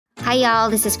Hi, y'all.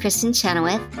 This is Kristen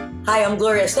Chenoweth. Hi, I'm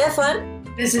Gloria Stefan.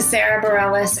 This is Sarah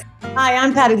Bareilles. Hi,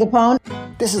 I'm Patti LuPone.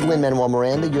 This is Lin-Manuel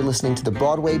Miranda. You're listening to the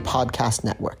Broadway Podcast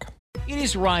Network. It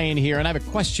is Ryan here, and I have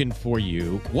a question for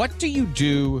you. What do you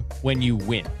do when you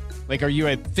win? Like, are you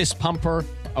a fist pumper,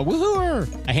 a woohooer,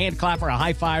 a hand clapper, a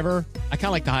high fiver? I kind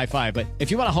of like the high five, but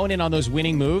if you want to hone in on those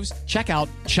winning moves, check out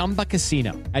Chumba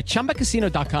Casino. At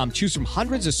ChumbaCasino.com, choose from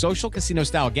hundreds of social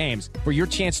casino-style games for your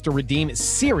chance to redeem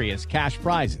serious cash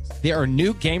prizes. There are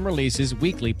new game releases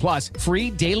weekly, plus free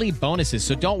daily bonuses.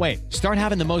 So don't wait. Start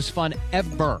having the most fun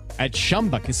ever at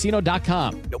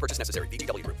ChumbaCasino.com. No purchase necessary.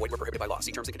 VGW. Void where prohibited by law.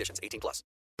 See terms and conditions. 18+.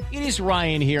 It is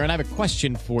Ryan here, and I have a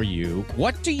question for you.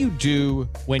 What do you do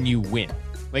when you win?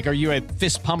 Like, are you a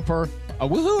fist pumper, a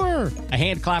woohooer, a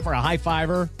hand clapper, a high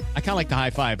fiver? I kind of like the high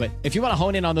five, but if you want to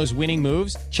hone in on those winning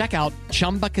moves, check out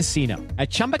Chumba Casino. At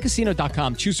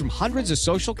ChumbaCasino.com, choose from hundreds of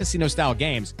social casino-style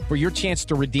games for your chance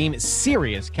to redeem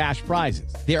serious cash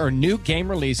prizes. There are new game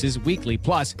releases weekly,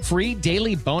 plus free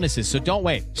daily bonuses. So don't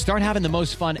wait. Start having the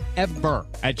most fun ever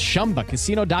at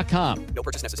ChumbaCasino.com. No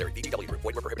purchase necessary. VGW. Void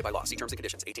where prohibited by law. See terms and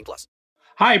conditions. 18+.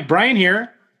 Hi, Brian here.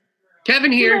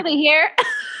 Kevin here. Kimberly here.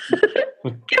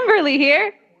 Kimberly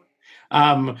here.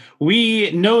 We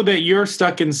know that you're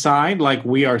stuck inside like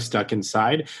we are stuck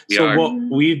inside. What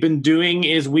we've been doing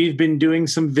is we've been doing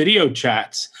some video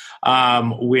chats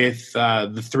with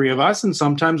the three of us, and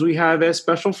sometimes we have a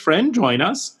special friend join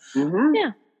us.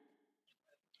 Mm-hmm.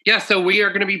 Yeah, so we are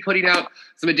going to be putting out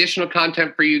some additional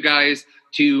content for you guys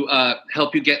to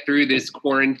help you get through this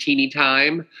quarantine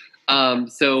time.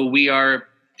 So we are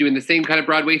doing the same kind of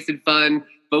broad-waisted fun,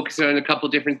 focusing on a couple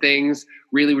different things.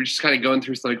 Really, we're just kind of going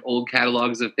through some old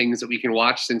catalogs of things that we can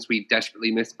watch since we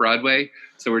desperately miss Broadway.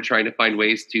 So we're trying to find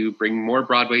ways to bring more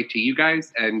Broadway to you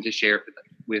guys and to share it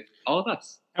with all of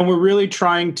us. And we're really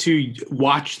trying to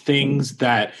watch things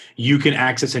that you can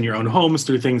access in your own homes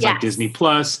through things like Disney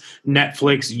Plus,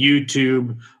 Netflix,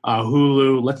 YouTube,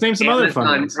 Hulu. Let's name some other fun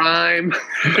ones. Prime.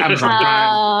 Amazon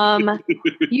Prime.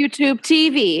 YouTube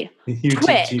TV. YouTube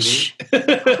Twitch.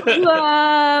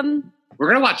 TV. We're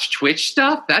going to watch Twitch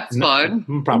stuff? That's fun.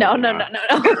 No.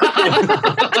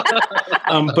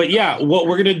 But yeah, what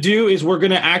we're going to do is we're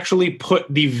going to actually put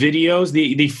the videos,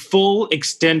 the full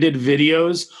extended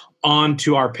videos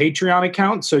onto our Patreon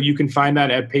account. So you can find that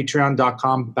at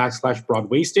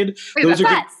patreon.com/broadwasted.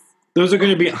 Those are going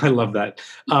to be, I love that.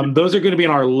 Those are going to be in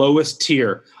our lowest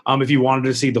tier if you wanted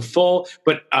to see the full.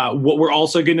 But what we're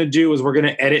also going to do is we're going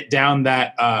to edit down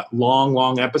that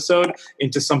long episode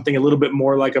into something a little bit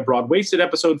more like a Broadwasted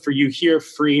episode for you here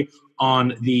free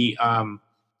on the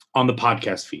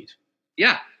podcast feed.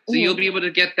 Yeah. So you'll be able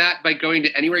to get that by going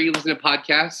to anywhere you listen to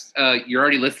podcasts. You're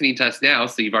already listening to us now,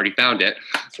 so you've already found it.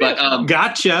 But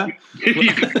gotcha.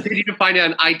 You can find it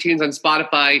on iTunes, on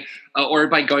Spotify, or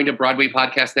by going to Broadway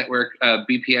Podcast Network,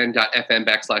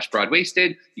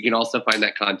 bpn.fm/broadwasted. You can also find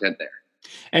that content there.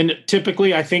 And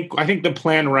typically, I think the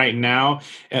plan right now,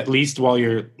 at least while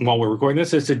we're recording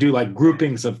this, is to do like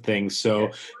groupings of things.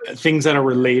 So things that are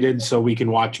related, so we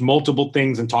can watch multiple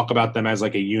things and talk about them as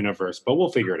like a universe. But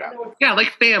we'll figure it out. Yeah,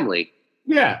 like family.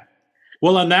 Yeah.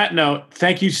 Well, on that note,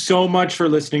 thank you so much for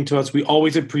listening to us. We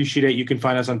always appreciate it. You can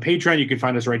find us on Patreon. You can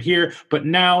find us right here. But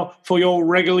now for your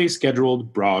regularly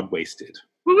scheduled Broadwasted.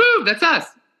 Woo-hoo! That's us.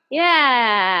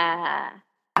 Yeah.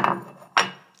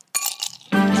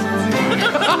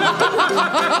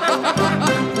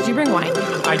 Did you bring wine?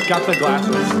 I got the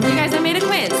glasses. You guys, I made a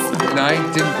quiz. No, I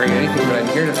didn't bring anything, but I'm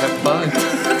here to have fun.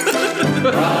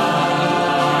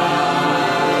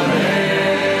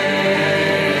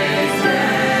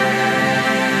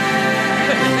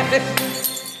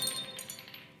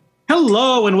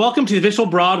 Hello, and welcome to the official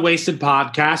Broadwasted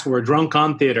podcast, where we're drunk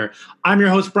on theater. I'm your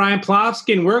host, Brian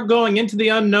Plofsky, and we're going into the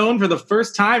unknown for the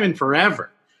first time in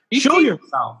forever. Show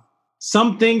yourself.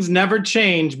 Some things never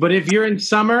change, but if you're in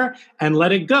summer and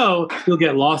let it go, you'll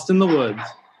get lost in the woods.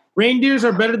 Reindeers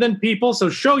are better than people, so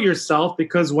show yourself,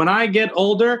 because when I get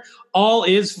older, all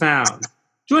is found.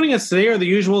 Joining us today are the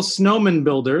usual snowman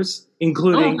builders,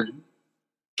 including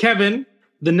Kevin,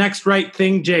 the next right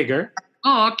thing Jager.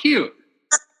 Oh, cute.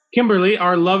 Kimberly,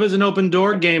 our Love is an Open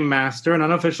Door game master and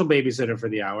unofficial babysitter for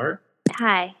the hour.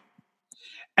 Hi.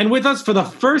 And with us for the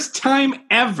first time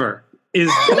ever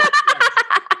is...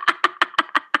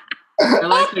 I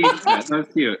like how you said that. That was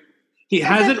cute. He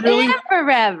hasn't really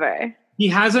forever. He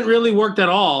hasn't really worked at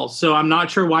all, so I'm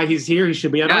not sure why he's here. He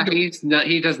should be at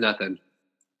he does nothing.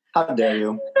 How dare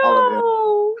you? No. All of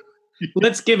you.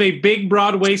 Let's give a big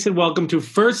Broadwasted welcome to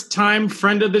first-time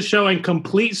friend of the show and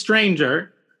complete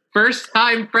stranger.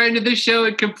 First-time friend of the show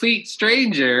and complete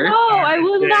stranger. No, I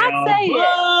will not say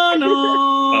it.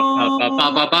 How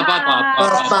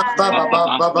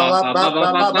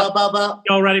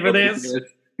Y'all ready for this?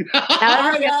 Now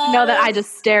I know that I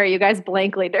just stare at you guys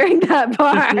blankly during that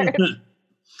part.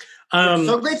 It's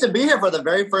so great to be here for the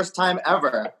very first time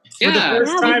ever. For the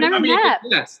first we've time, never met.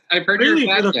 Yes, I've heard really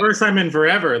your for the first time in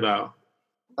forever, though.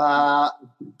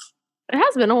 It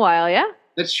has been a while, yeah?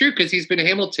 That's true, because he's been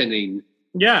Hamiltoning.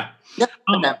 Yeah.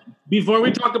 Before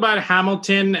we talk about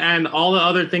Hamilton and all the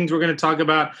other things we're going to talk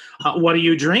about, what are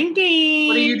you drinking?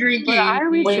 What are you drinking? What are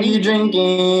we What are you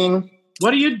drinking?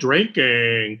 What are you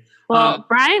drinking? Well,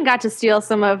 Brian got to steal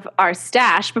some of our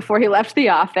stash before he left the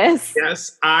office.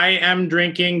 Yes, I am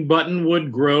drinking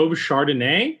Buttonwood Grove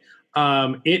Chardonnay.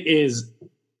 It's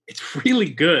really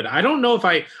good. I don't know if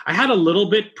I had a little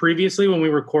bit previously when we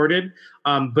recorded,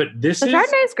 but the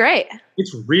Chardonnay is great.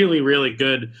 It's really, really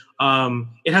good.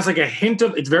 It has like a hint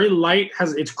of, it's very light,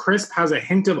 it's crisp, has a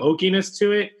hint of oakiness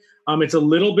to it. It's a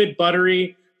little bit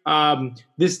buttery.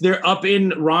 They're up in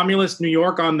Romulus, New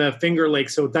York on the Finger Lake.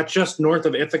 So that's just north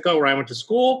of Ithaca where I went to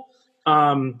school.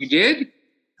 You did?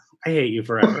 I hate you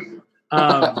forever.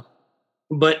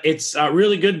 But it's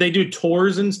really good. They do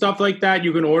tours and stuff like that.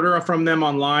 You can order from them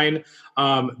online.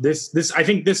 I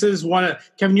think this is one.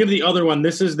 Kevin, you have the other one.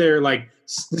 This is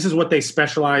what they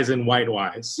specialize in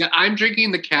white-wise. Yeah, I'm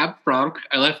drinking the Cab Franc.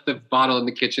 I left the bottle in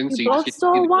the kitchen. You so both just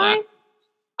stole wine?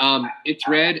 It's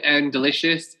red and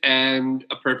delicious and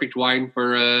a perfect wine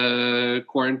for a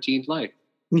quarantined life.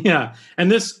 Yeah,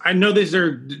 and I know these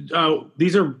are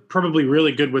probably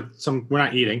really good with some. We're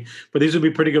not eating, but these would be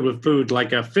pretty good with food,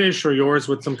 like a fish or yours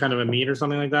with some kind of a meat or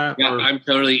something like that. Yeah, or I'm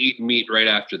totally eating meat right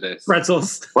after this.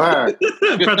 Pretzels. Word.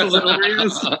 Pretzels and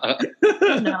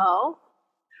Oreos. No.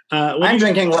 I'm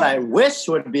drinking what I wish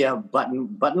would be a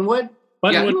Buttonwood.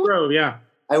 Buttonwood Grove, yeah.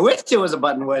 I wish it was a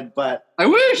Buttonwood, but I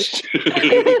wish.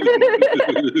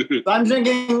 I'm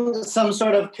drinking some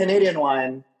sort of Canadian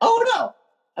wine. Oh no,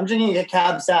 I'm drinking a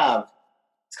Cab Sav.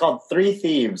 It's called Three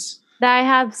Thieves. I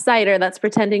have cider that's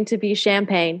pretending to be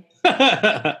champagne.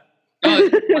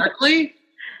 Sparkly?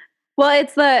 Well,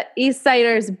 it's the East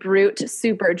Cider's Brut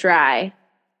Super Dry.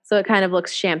 So it kind of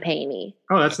looks champagne-y.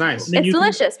 Oh, that's nice. It's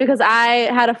delicious because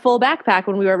I had a full backpack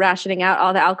when we were rationing out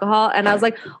all the alcohol. And I was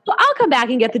like, well, I'll come back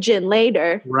and get the gin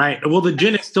later. Right. Well, the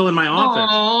gin is still in my office.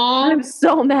 Aww. I'm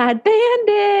so mad.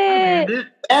 Bandit!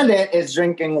 Bandit is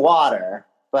drinking water,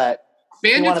 but...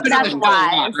 Bandit's been on the show a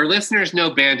wise. lot. Our listeners know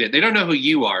Bandit. They don't know who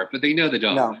you are, but they know the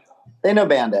dog. No, they know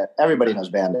Bandit. Everybody knows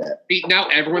Bandit. See, now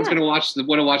everyone's going to watch the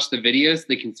videos.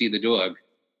 They can see the dog.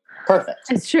 Perfect.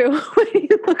 It's true.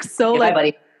 You look so Hi,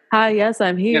 buddy. Hi, yes,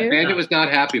 I'm here. Yeah, Bandit was not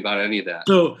happy about any of that.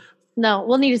 So, No,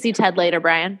 we'll need to see Ted later,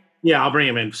 Brian. yeah, I'll bring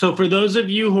him in. So for those of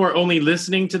you who are only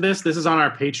listening to this is on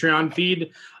our Patreon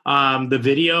feed. The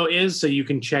video is, so you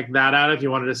can check that out if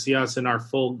you wanted to see us in our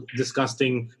full,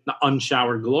 disgusting,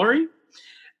 unshowered glory.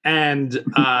 And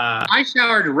I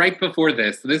showered right before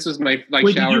this. This was my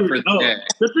shower for the day.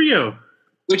 Good for you.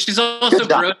 Which is also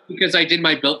gross because I did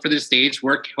my Built for the Stage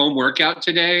home workout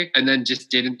today and then just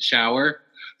didn't shower.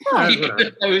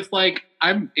 I was like,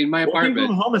 I'm in my apartment. Working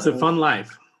from home is a fun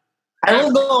life. I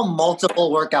will go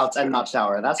multiple workouts and not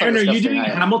shower. That's how Aaron, are you disgusting doing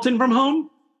I am. Hamilton from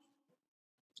home?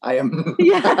 I am.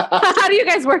 Yeah. How do you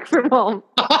guys work from home?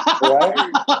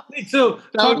 Right? So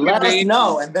Let us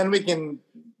know, and then we can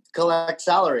collect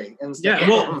salary. Yeah,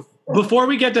 well, before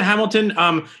we get to Hamilton,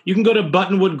 you can go to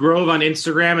Buttonwood Grove on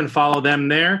Instagram and follow them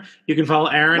there. You can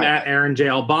follow Aaron at Aaron J.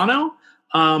 Albano.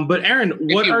 But Aaron,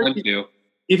 what are you?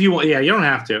 If you want, yeah, you don't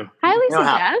have to. Highly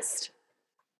suggest.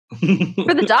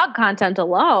 For the dog content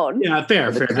alone. Yeah, fair.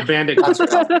 The bandit. Go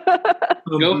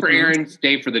for Aaron,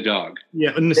 stay for the dog.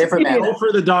 Yeah, Stay for go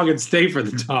for the dog and stay for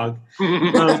the dog.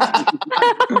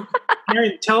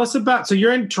 Aaron, tell us about. So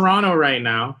you're in Toronto right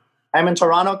now. I'm in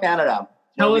Toronto, Canada.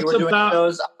 Tell us we were doing about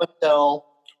shows up until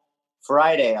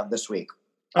Friday of this week.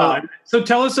 So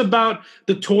tell us about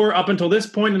the tour up until this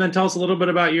point, and then tell us a little bit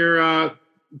about your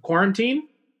quarantine.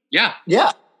 Yeah.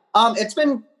 It's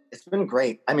been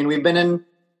great. I mean, we've been in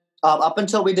up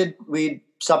until we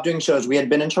stopped doing shows. We had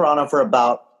been in Toronto for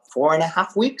about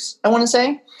 4.5 weeks, I want to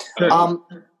say.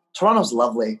 Toronto's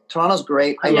lovely. Toronto's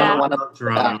great. I never want to.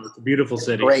 Toronto. It's a beautiful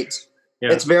city. Great.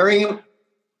 Yeah. It's very.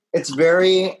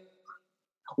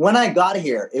 When I got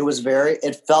here,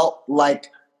 it felt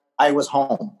like I was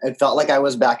home. It felt like I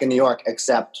was back in New York,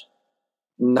 except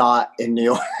not in New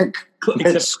York.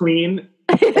 Except clean.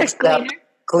 Except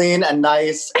clean and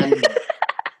nice and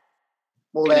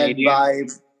led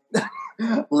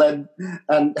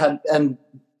and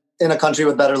in a country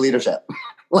with better leadership.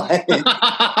 Yeah,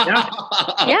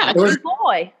 it was,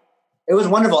 boy. It was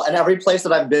wonderful, and every place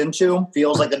that I've been to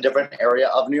feels like a different area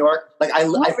of New York. Like I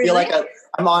feel like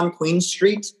I'm on Queen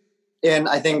Street, and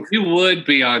I think You would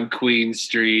be on Queen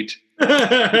Street.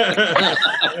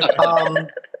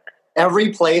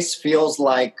 every place feels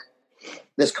like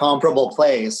this comparable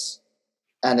place,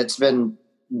 and it's been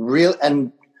real.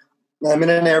 And I'm in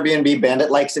an Airbnb.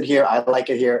 Bandit likes it here. I like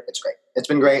it here. It's great. It's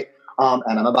been great.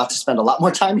 And I'm about to spend a lot more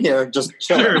time here just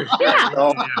chilling.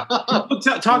 Sure.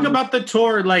 Talk about the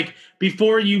tour, like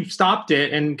before you stopped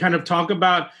it, and kind of talk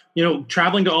about, you know,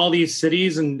 traveling to all these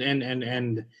cities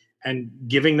and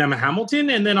giving them a Hamilton.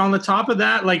 And then on the top of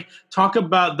that, like talk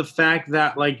about the fact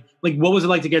that like what was it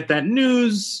like to get that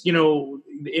news, you know,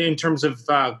 in terms of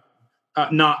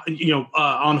not, you know,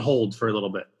 on hold for a little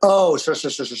bit. Oh, sure.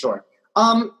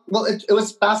 Well, it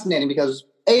was fascinating because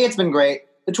it's been great.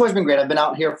 The tour's been great. I've been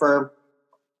out here for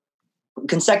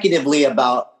consecutively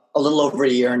about a little over a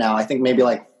year now. I think maybe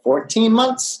like 14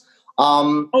 months.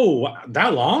 Oh,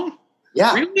 that long?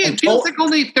 Yeah. Really? It feels like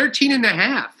only 13 and a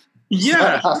half.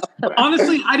 Yeah.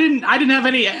 Honestly, I didn't have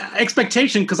any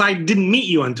expectation because I didn't meet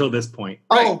you until this point.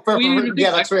 Oh, yeah,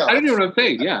 that's real. I didn't even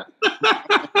think, yeah.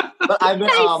 But I've been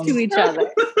Nice to each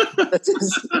other.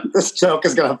 This joke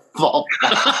is gonna fall.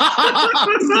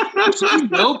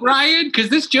 No, Brian, because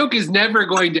this joke is never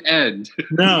going to end.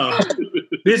 No,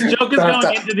 this joke is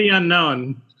going into the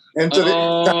unknown.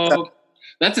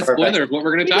 That's a spoiler of what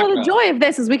we're going to talk about. The joy of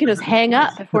this is we can just hang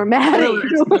up if we're mad at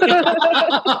you.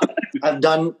 I've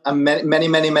done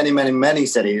many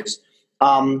cities,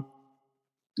 but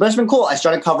it's been cool. I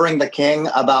started covering The King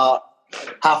about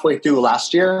halfway through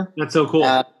last year. That's so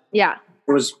cool. Yeah,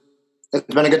 it's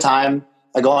been a good time.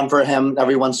 I go on for him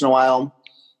every once in a while.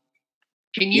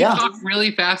 Can you talk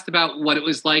really fast about what it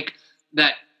was like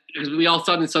that? Because we all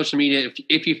saw it on social media.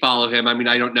 If you follow him, I mean,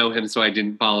 I don't know him, so I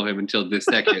didn't follow him until this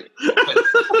second.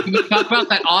 But can you talk about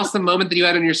that awesome moment that you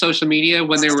had on your social media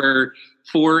when there were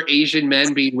 4 Asian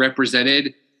men being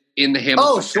represented in the Hamilton?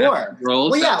 Oh, sure.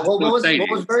 Roles? Well, yeah. What was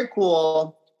very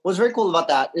cool? What was very cool about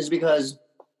that is because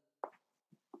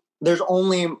there's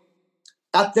only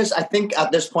at this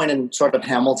point in sort of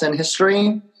Hamilton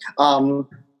history,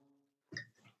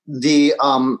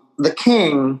 the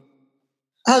King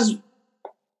has.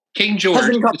 King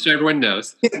George, so everyone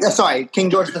knows. Sorry, King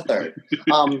George III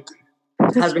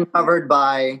has been covered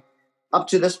by, up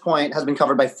to this point, has been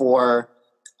covered by 4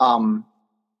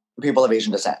 people of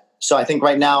Asian descent. So I think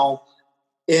right now,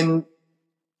 I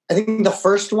think the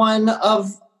first one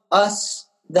of us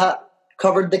that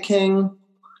covered the King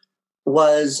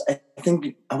was, I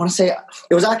want to say,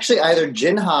 it was actually either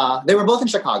Jinha. They were both in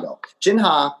Chicago.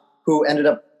 Jinha, who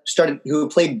who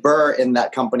played Burr in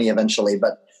that company eventually,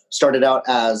 but started out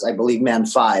as, I believe, Man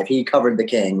 5. He covered the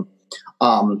King,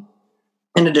 in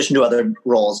addition to other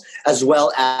roles, as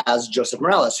well as Joseph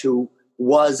Morales, who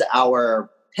was our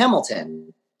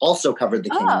Hamilton, also covered the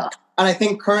King. And I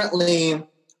think currently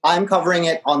I'm covering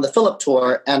it on the Philip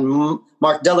tour, and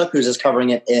Mark Delacruz is covering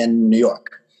it in New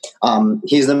York.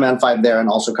 He's the Man 5 there and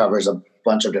also covers a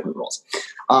bunch of different roles.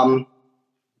 And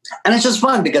it's just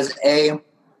fun because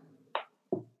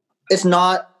it's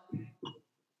not,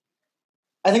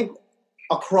 I think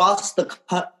across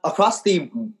the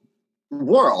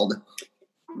world,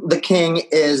 the King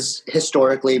is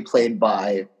historically played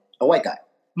by a white guy.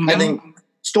 Mm-hmm. I think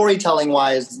storytelling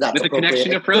wise, that's with a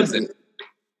connection to Frozen.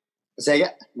 Say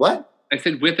it. What? I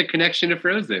said with a connection to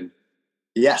Frozen.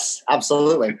 Yes,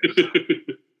 absolutely.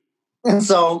 And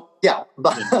so, yeah,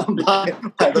 by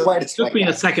the whitest. Took me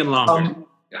a second longer.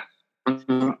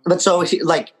 But so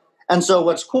so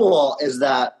what's cool is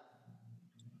that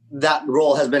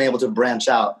role has been able to branch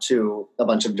out to a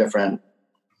bunch of different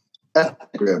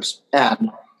ethnic groups. And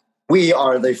we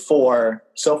are the 4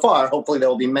 so far. Hopefully there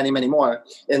will be many, many more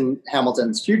in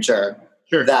Hamilton's future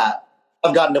that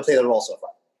have gotten to play the role so far.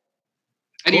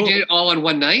 And you did it all on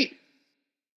one night?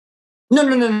 No.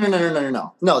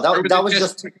 No, that was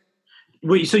just...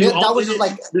 Wait, so you all was did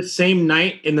like the same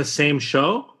night in the same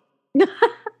show?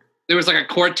 There was like a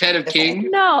quartet of King?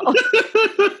 No.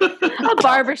 A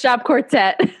barbershop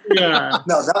quartet. Yeah.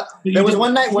 No, there was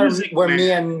one night where me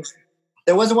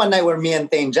and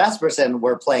Thane Jasperson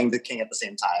were playing the King at the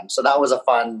same time. So that was a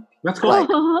fun. That's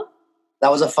cool.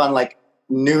 That was a fun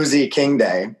newsy King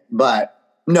day. But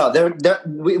no,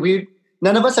 we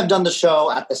none of us have done the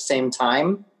show at the same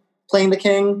time playing the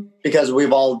King because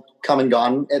we've all come and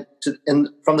gone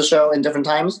from the show in different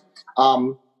times.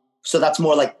 So that's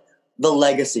more like the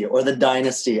legacy or the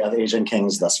dynasty of Asian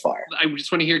kings thus far. I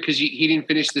just want to hear, because he didn't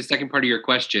finish the second part of your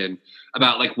question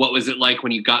about what was it like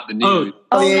when you got the news?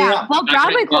 Oh yeah. Well,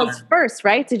 Broadway closed first,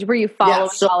 right? Were you following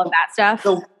all of that stuff?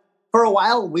 for a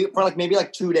while, for like maybe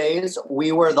like 2 days,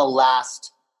 we were the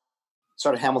last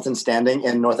sort of Hamilton standing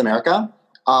in North America.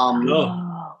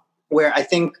 Where I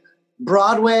think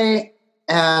Broadway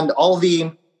and all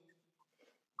the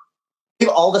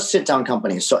sit-down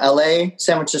companies, so LA,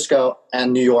 San Francisco,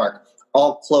 and New York,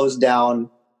 all closed down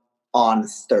on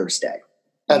Thursday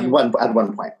at one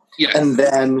point. Yes. And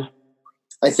then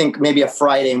I think maybe a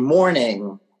Friday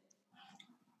morning,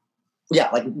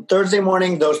 like Thursday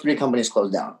morning, those 3 companies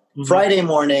closed down. Mm-hmm. Friday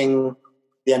morning,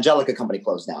 the Angelica company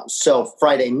closed down. So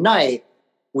Friday night,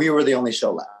 we were the only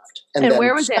show left. And then,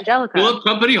 where was Angelica? Philip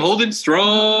Company holding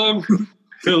strong.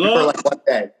 Philip. For like 1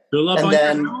 day. Philip and on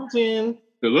then, Hamilton.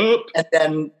 Philip. And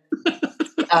then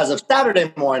as of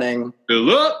Saturday morning,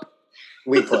 Philip,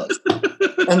 we closed.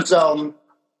 And so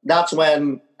that's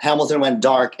when Hamilton went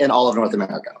dark in all of North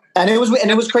America. And it was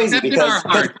crazy that's because in our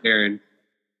heart, Aaron.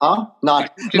 Huh?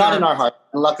 Not in our heart.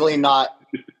 Luckily not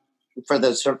for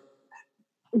the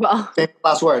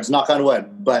last words, knock on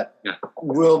wood. But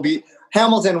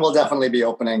Hamilton will definitely be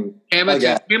opening.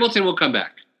 Hamilton will come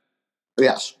back.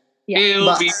 Yes.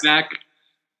 He'll be back.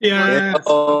 Yeah.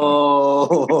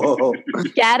 Oh.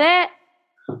 Get it?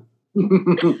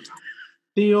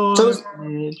 The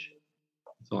orange.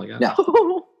 That's all I got. Yeah.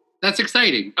 That's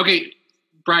exciting. Okay,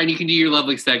 Brian, you can do your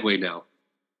lovely segue now.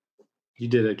 You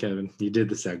did it, Kevin. You did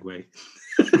the segue.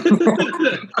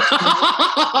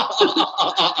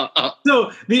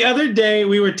 So the other day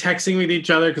we were texting with each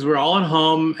other because we were all at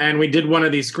home and we did one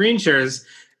of these screen shares.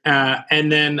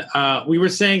 And then we were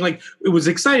saying like it was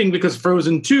exciting because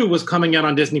Frozen 2 was coming out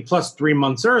on Disney Plus 3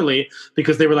 months early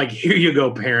because they were like, here you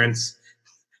go, parents.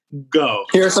 Go.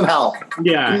 Here's some help.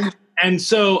 Yeah. And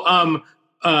so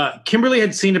Kimberly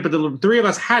had seen it, but the 3 of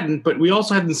us hadn't. But we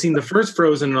also hadn't seen the first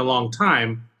Frozen in a long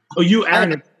time. Oh, you,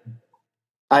 Aaron.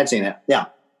 I'd seen it. Yeah.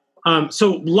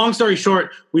 So long story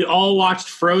short, we all watched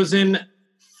Frozen.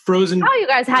 Oh, you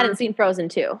guys hadn't seen Frozen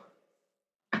 2.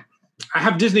 I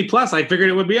have Disney Plus. I figured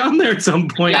it would be on there at some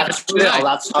point. That's true.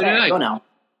 That's how I go now.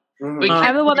 Mm-hmm.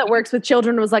 I'm the one that works with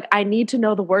children and was like, I need to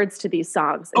know the words to these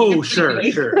songs. Oh, sure.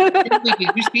 Did you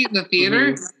see it in the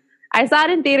theater? Mm-hmm. I saw it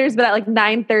in theaters, but at like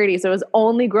 9:30, so it was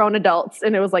only grown adults,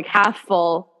 and it was like half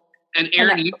full. And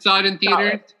Aaron, you saw it in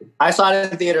theaters? I saw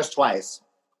it in theaters twice.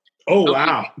 Oh, okay.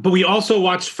 Wow. But we also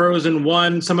watched Frozen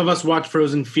 1. Some of us watched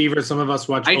Frozen Fever. Some of us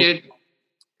watched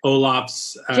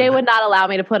Olaf's. Jay would not allow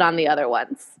me to put on the other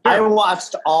ones. I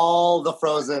watched all the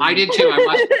Frozen. I did too. I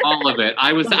watched all of it.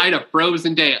 I had a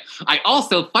Frozen day. I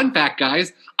also, fun fact,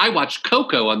 guys, I watched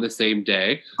Coco on the same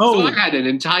day. So I had an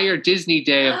entire Disney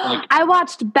day of like. I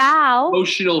watched Bao.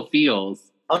 Emotional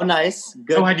feels. Oh, nice.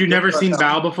 Good. Oh, had you never seen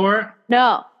Bao before?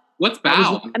 No. What's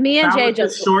Bao? Me and Jay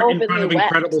just short in front of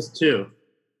Incredibles 2.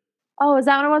 Oh, is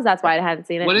that what it was? That's why I hadn't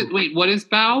seen it. What is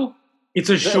Bao? It's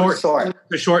a short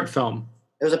film.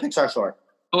 It was a Pixar short.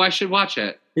 Oh, I should watch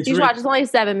it. You should watch. It's only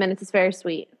 7 minutes. It's very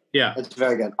sweet. Yeah, it's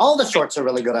very good. All the shorts are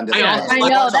really good on Disney. I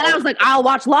know. Then I was like, I'll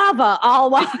watch Lava. I'll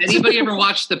watch. Anybody ever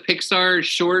watch the Pixar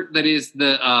short that is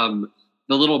the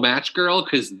Little Match Girl?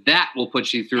 Because that will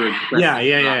put you through.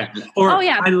 Yeah. Or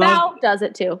Bao does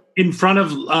it too. In front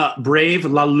of Brave,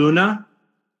 La Luna.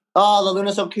 Oh, La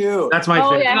Luna's so cute. That's my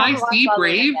favorite. Can I see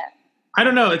Brave? I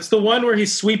don't know. It's the one where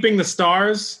he's sweeping the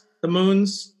stars, the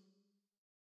moons.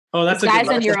 Oh, that's Guys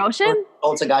in Your Ocean?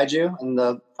 Told to Guide You and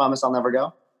the Promise I'll Never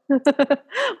Go.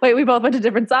 Wait, we both went to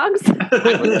different songs? I'm just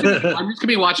going to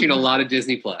be watching a lot of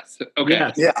Disney Plus.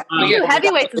 Okay. Yeah.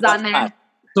 Heavyweights is on there.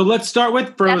 So let's start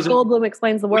with Frozen. Jeff Goldblum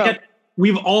Explains the World.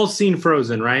 We've all seen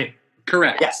Frozen, right?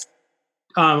 Correct. Yes.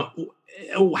 How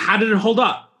did it hold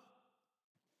up?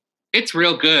 It's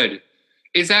real good.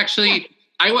 It's actually...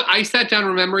 I sat down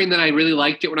remembering that I really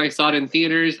liked it when I saw it in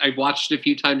theaters. I've watched it a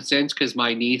few times since because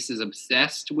my niece is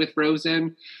obsessed with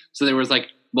Frozen. So there was like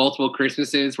multiple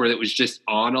Christmases where it was just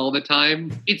on all the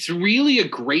time. It's really a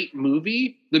great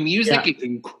movie. The music is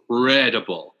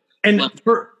incredible. And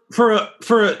for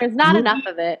there's not enough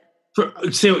of it.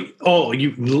 Oh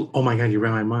my God, you read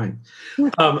my mind.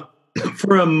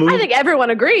 For a movie, I think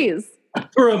everyone agrees.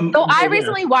 I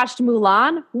recently watched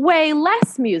Mulan. Way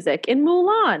less music in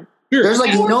Mulan. There's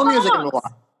like no music in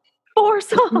Mulan. 4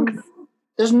 songs.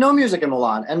 There's no music in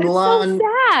Mulan. And Mulan. So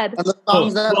sad. And the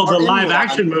songs the live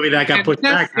action movie that got pushed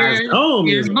back has no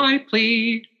music. Here's my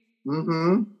plea.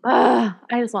 Mm-hmm. I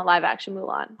just want live action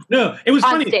Mulan. No, it was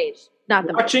funny. On stage, not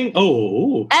the movie.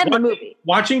 The movie.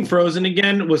 Watching Frozen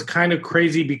again was kind of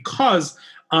crazy because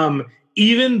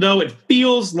even though it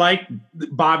feels like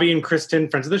Bobby and Kristen,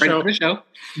 friends of the show,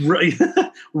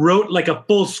 wrote like a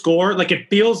full score. Like it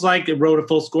feels like it wrote a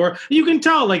full score. You can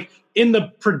tell like in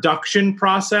the production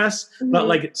process that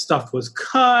like stuff was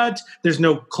cut. There's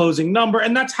no closing number.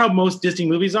 And that's how most Disney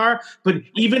movies are. But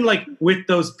even like with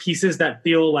those pieces that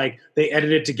feel like they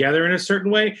edited together in a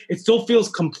certain way, it still feels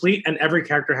complete and every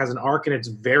character has an arc and it's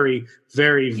very,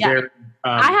 very, very...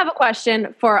 I have a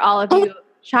question for all of you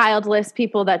childless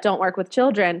people that don't work with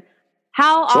children.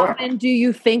 How often do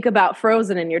you think about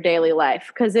Frozen in your daily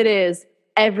life? Because it is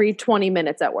every 20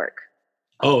 minutes at work.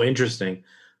 Oh, interesting.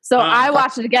 So I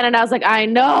watched it again and I was like, I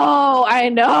know.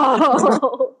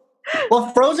 Well,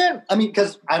 Frozen, I mean,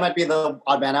 because I might be the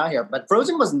odd man out here, but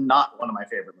Frozen was not one of my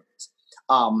favorite movies.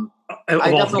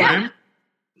 I definitely...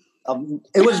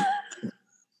 it was...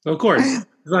 Of course.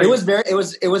 It was very... It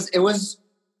was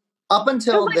up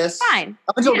until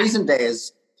recent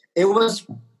days, it was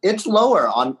lower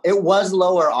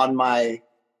on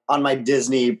my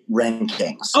Disney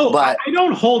rankings. Oh, but I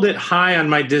don't hold it high on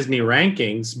my Disney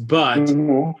rankings, but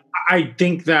I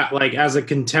think that like as a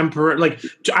contemporary, like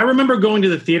I remember going to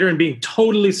the theater and being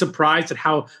totally surprised at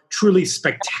how truly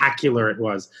spectacular it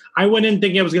was. I went in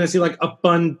thinking I was going to see like a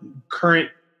fun current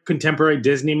contemporary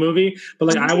Disney movie, but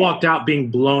like I walked out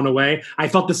being blown away. I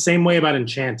felt the same way about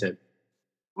Enchanted.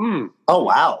 Oh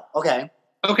wow! Okay.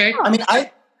 I mean,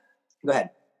 go ahead.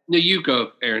 No, you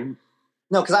go, Aaron.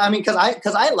 No, because I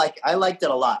liked it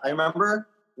a lot. I remember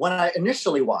when I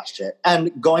initially watched it,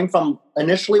 and going from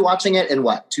initially watching it in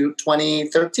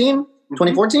 2013,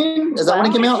 2014? Is that when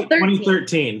it came out?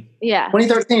 2013. Yeah,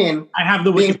 2013. I have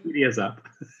the Wikipedia's up.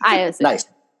 Nice,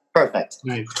 perfect.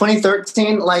 Nice.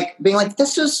 2013, like being like,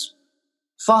 this is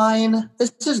fine.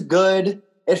 This is good.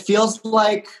 It feels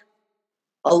like.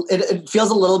 It feels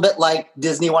a little bit like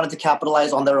Disney wanted to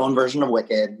capitalize on their own version of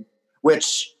Wicked,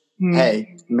 which,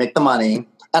 hey, make the money.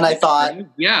 And I thought,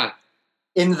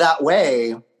 in that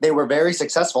way, they were very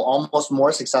successful, almost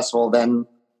more successful than,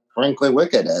 frankly,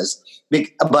 Wicked is.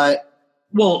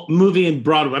 Well, movie and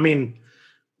Broadway, I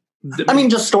mean,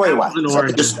 just story-wise.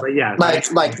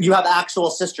 Like, like you have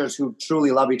actual sisters who truly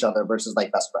love each other versus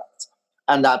like best friends.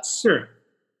 And that's a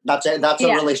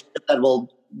relationship that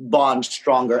will bond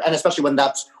stronger, and especially when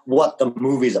that's what the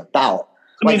movie's about.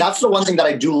 That's the one thing that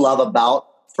I do love about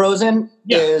Frozen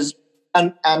is,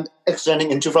 and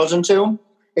extending into Frozen 2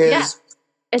 is,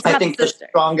 I think the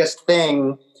strongest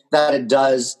thing that it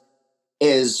does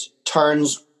is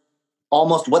turns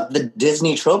almost what the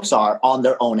Disney tropes are on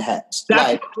their own heads.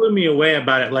 That's what blew me away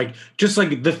about it. Like just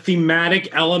like the thematic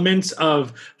elements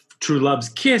of True Love's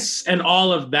kiss and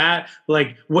all of that,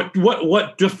 like what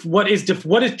is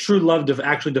true love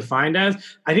actually defined as?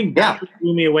 I think that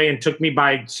blew me away and took me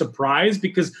by surprise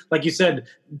because, like you said,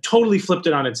 totally flipped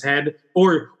it on its head,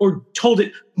 or told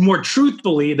it more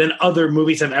truthfully than other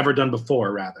movies have ever done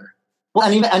before. Rather, well,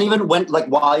 and even when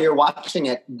while you're watching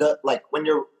it, when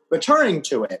you're returning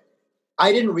to it,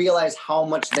 I didn't realize how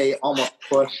much they almost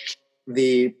pushed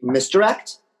the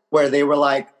misdirect, where they were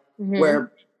like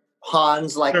where.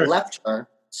 Hans left her.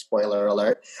 Spoiler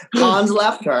alert. Hans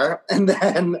left her, and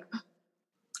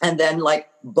then like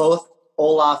both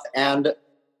Olaf and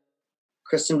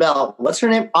Kristen Bell, what's her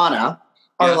name, Anna,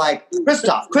 are like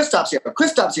Kristoff's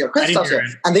here,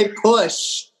 and they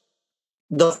push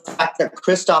the fact that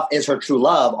Kristoff is her true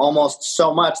love almost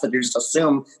so much that you just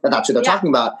assume that that's who they're talking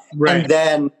about, and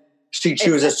then she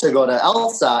chooses to go to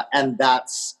Elsa, and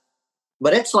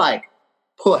but it's like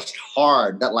pushed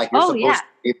hard that like you're supposed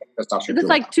to. It's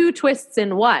like two twists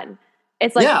in one.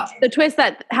 It's like the twist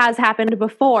that has happened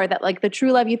before, that like the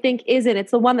true love you think isn't. It's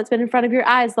the one that's been in front of your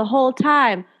eyes the whole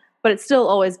time, but it's still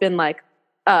always been like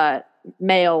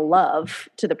male love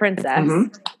to the princess.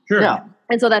 Sure. Yeah.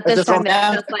 And so that this time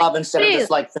romantic love instead of just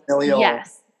like familial.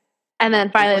 Yes. And then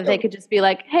finally they could just be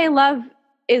like, hey, love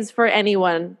is for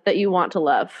anyone that you want to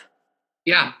love.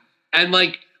 Yeah. And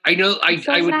like, I know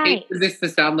I would hate for this to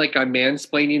sound like I'm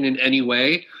mansplaining in any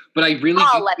way, but I really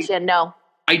I'll let you know.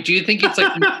 I do think it's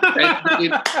like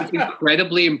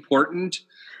incredibly important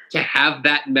to have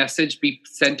that message be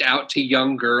sent out to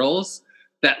young girls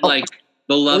that like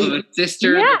the love of a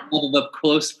sister, the love of a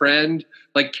close friend,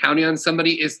 like counting on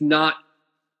somebody is not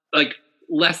like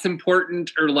less important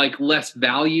or like less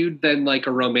valued than like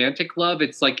a romantic love.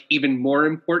 It's like even more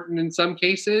important in some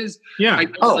cases. Yeah.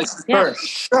 For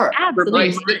sure.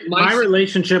 Absolutely. My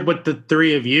relationship with the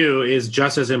three of you is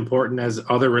just as important as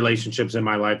other relationships in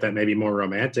my life that may be more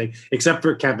romantic, except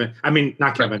for Kevin. I mean,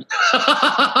 not Kevin.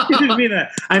 I didn't mean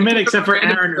that. I meant except for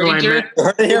Aaron, who I met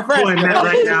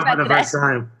right now for the first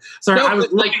time. Sorry, I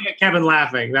was looking at Kevin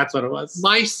laughing. That's what it was.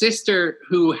 My sister,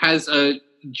 who has a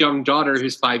young daughter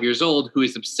who's 5 years old who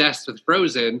is obsessed with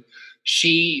Frozen.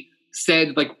 She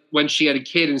said, like, when she had a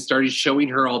kid and started showing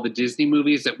her all the Disney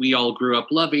movies that we all grew up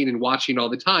loving and watching all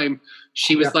the time,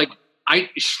 she was like,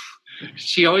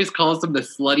 she always calls them the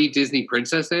slutty Disney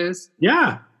princesses.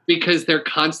 Yeah. Because they're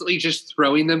constantly just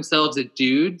throwing themselves at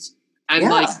dudes. And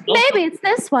maybe it's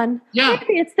this one. Yeah.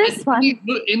 Maybe it's this one.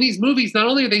 In these movies, not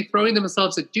only are they throwing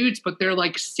themselves at dudes, but they're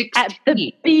like 16. At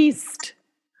the beast.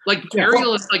 Like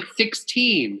Ariel is like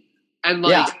 16. And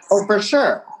like for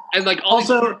sure. And like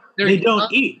also they don't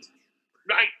eat.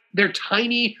 Right. They're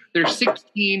tiny, they're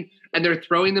 16, and they're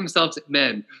throwing themselves at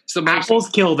men. So apples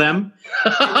kill them.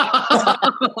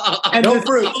 and no there's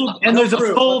fruit. There's a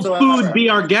full food be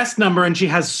our guest number, and she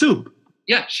has soup.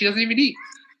 Yeah, she doesn't even eat.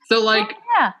 So like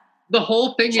the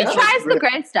whole thing she is tries the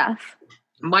great stuff.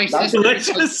 My That's sister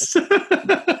delicious.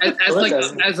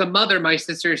 as a mother, my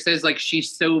sister says like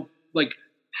she's so like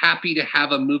happy to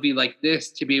have a movie like this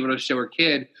to be able to show her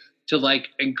kid to like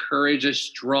encourage a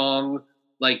strong,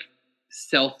 like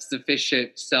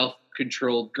self-sufficient,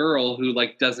 self-controlled girl who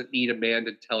like doesn't need a man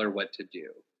to tell her what to do.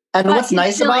 And But what's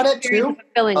nice still about it too,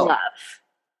 fulfilling love.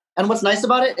 and what's nice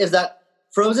about it is that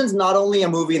Frozen's not only a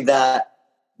movie that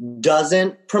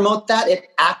doesn't promote that, it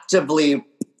actively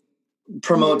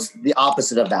promotes the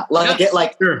opposite of that.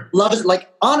 Like love is like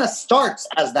Anna starts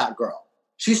as that girl.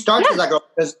 She starts as that girl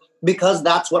because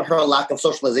that's what her lack of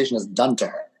socialization has done to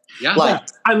her. Yeah. Like,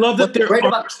 I love that their great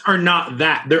arcs are not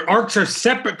that. Their arcs are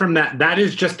separate from that. That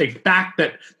is just a fact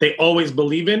that they always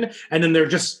believe in. And then they're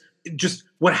just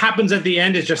what happens at the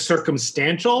end is just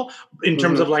circumstantial in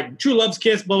terms of like true love's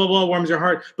kiss, blah, blah, blah, warms your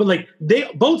heart. But like they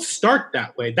both start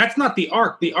that way. That's not the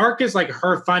arc. The arc is like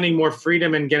her finding more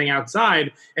freedom and getting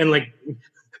outside. And like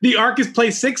the arc is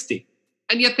play 60.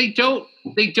 And yet they don't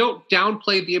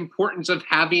downplay the importance of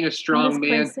having a strong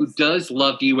man who does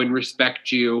love you and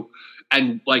respect you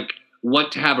and like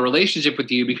want to have a relationship with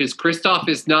you, because Kristoff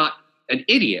is not an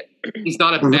idiot. He's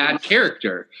not a bad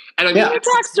character. And I mean, he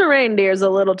talks to reindeers a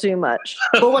little too much.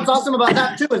 But what's awesome about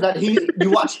that too is that you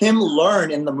watch him learn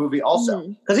in the movie also,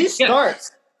 because he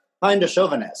starts kind of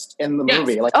chauvinist in the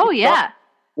movie. Like,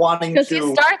 wanting to. Because he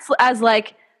starts as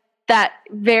like that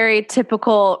very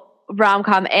typical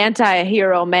rom-com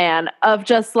anti-hero man of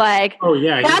just like,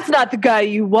 that's not the guy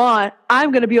you want.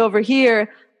 I'm going to be over here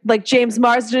like James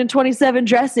Marsden in 27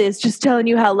 Dresses, just telling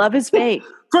you how love is fake.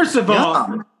 First of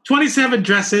all, 27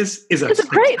 Dresses is a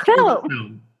great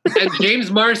film. And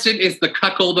James Marsden is the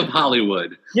cuckold of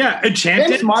Hollywood. Yeah, Enchanted.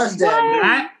 James Marsden.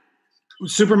 That,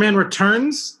 Superman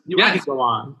Returns. I could go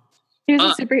on.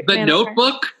 The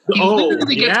Notebook. He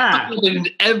literally gets cuckolded in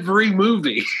every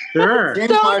movie. Sure.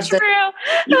 James Marsden.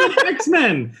 Even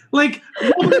X-Men. Like,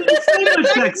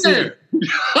 That's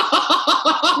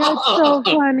so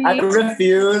funny. I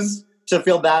refuse to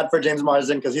feel bad for James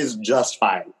Marsden because he's just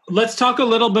fine. Let's talk a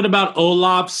little bit about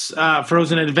Olaf's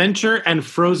Frozen Adventure and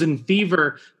Frozen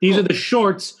Fever. These are the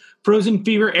shorts. Frozen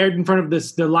Fever aired in front of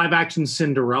the live-action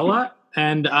Cinderella,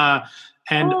 and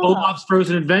Olaf's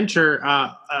Frozen Adventure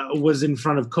was in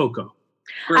front of Coco.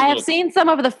 I have seen some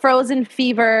of the Frozen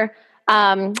Fever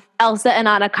Elsa and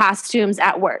Anna costumes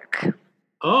at work.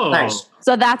 Oh, nice.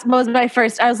 So that was my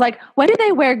first. I was like, when do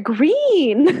they wear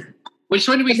green? Which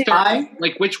one do we start?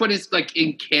 Like, which one is like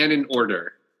in canon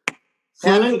order?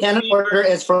 Canon order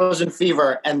is Frozen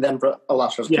Fever, and then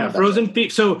Olaf's Frozen. Yeah, Frozen Fever.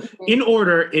 So in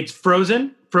order, it's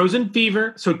Frozen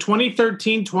Fever. So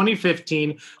 2013,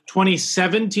 2015,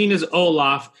 2017 is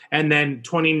Olaf, and then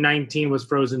 2019 was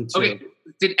Frozen 2. Okay,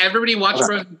 did everybody watch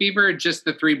Frozen Fever or just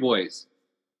the three boys?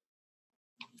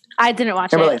 I didn't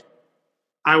watch it.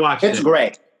 I watched it. It's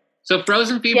great. So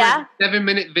Frozen Fever is a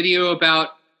 7-minute video about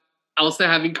Elsa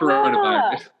having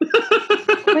coronavirus.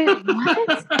 Wait,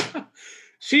 what?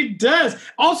 She does.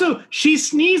 Also, she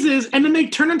sneezes, and then they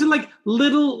turn into like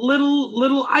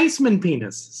little Iceman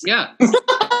penises. Yeah.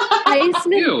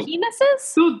 Iceman penises?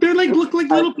 So they're like look like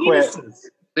little penises.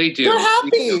 They do. They're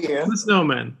happy. The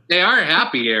snowmen. They are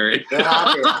happy, Aaron. They're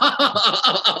happy.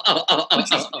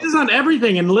 She sneezes on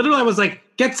everything, and literally I was like,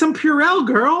 get some Purell,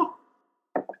 girl.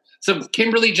 So,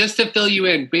 Kimberly, just to fill you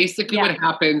in, basically what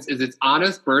happens is it's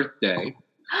Anna's birthday,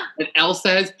 and Elsa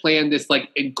has planned this, like,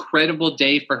 incredible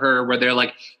day for her where they're,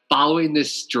 like, following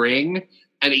this string,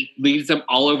 and it leads them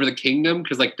all over the kingdom,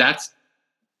 because, like, that's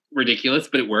ridiculous,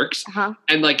 but it works.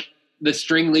 And, like, the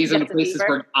string leads them to places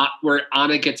where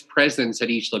Anna gets presents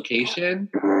at each location.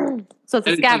 So it's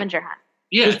a scavenger hunt.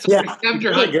 Yeah, it's a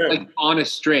scavenger hunt, like, on a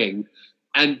string.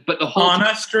 But the whole on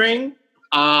a string?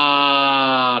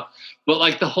 But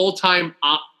like the whole time,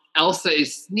 Elsa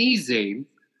is sneezing,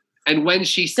 and when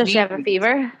she sneezes, does she have a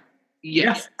fever?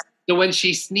 Yes. So when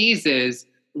she sneezes,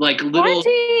 like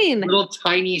little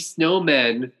tiny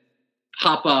snowmen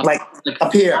pop up, like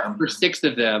appear. 5 or 6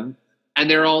 of them, and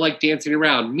they're all like dancing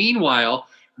around. Meanwhile,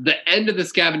 the end of the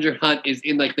scavenger hunt is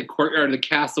in like the courtyard of the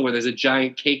castle where there's a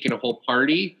giant cake and a whole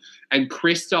party, and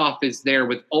Kristoff is there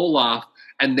with Olaf,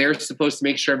 and they're supposed to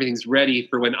make sure everything's ready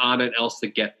for when Anna and Elsa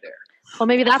get there. Well,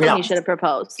 maybe that's when he should have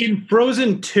proposed. In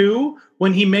Frozen 2,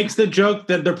 when he makes the joke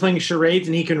that they're playing charades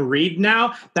and he can read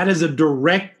now, that is a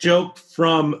direct joke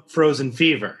from Frozen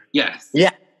Fever. Yes.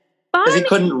 Yeah. Because he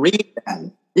couldn't read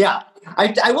then. Yeah.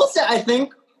 I will say, I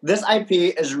think this IP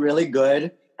is really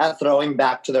good at throwing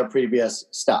back to their previous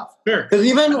stuff. Sure. Because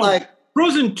even like...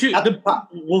 Frozen 2,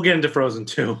 we'll get into Frozen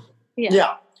 2.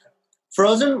 Yeah.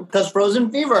 Because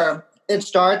Frozen Fever, it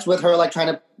starts with her like trying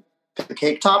to pick a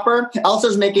cake topper.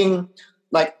 Elsa's making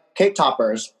like cake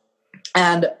toppers.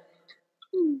 And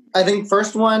I think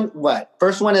first one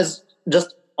is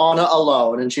just Anna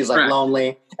alone, and she's like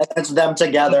lonely. And it's them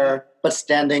together, but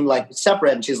standing like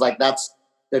separate. And she's like,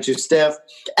 they're too stiff.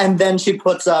 And then she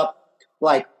puts up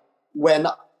like when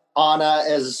Anna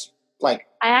is like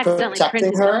I accidentally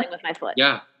printed something with my foot.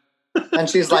 Yeah. And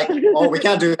she's like, oh, we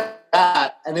can't do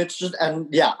that. And it's just,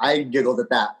 I giggled at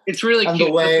that. It's really and cute.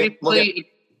 The way,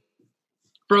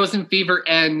 Frozen Fever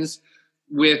ends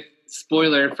with,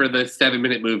 spoiler for the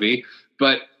 7-minute movie,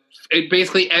 but it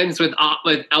basically ends with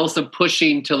Elsa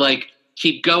pushing to like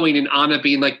keep going and Anna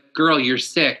being like, girl, you're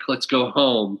sick, let's go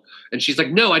home. And she's like,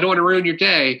 no, I don't want to ruin your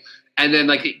day. And then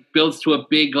like it builds to a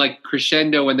big like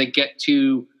crescendo when they get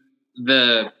to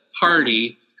the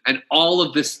party, and all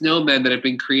of the snowmen that have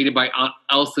been created by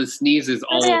Elsa's sneezes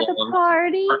all along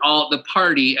are all at the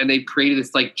party, and they've created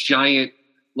this like giant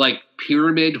like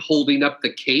pyramid holding up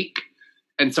the cake.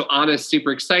 And so Anna's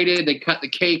super excited. They cut the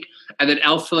cake, and then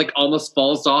Elsa like almost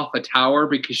falls off a tower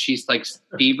because she's like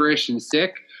feverish and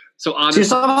sick. So Anna, she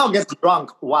somehow gets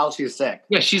drunk while she's sick.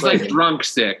 Yeah, she's like drunk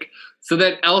sick. So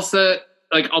then Elsa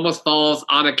like almost falls.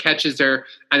 Anna catches her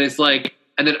and is like,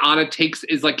 and then Anna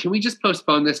is like, can we just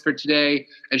postpone this for today?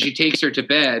 And she takes her to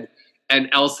bed, and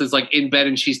Elsa's like in bed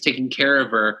and she's taking care of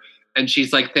her. And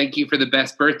she's like, thank you for the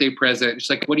best birthday present. And she's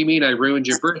like, what do you mean I ruined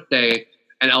your birthday?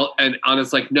 And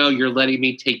Anna's like, no, you're letting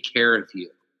me take care of you.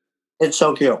 It's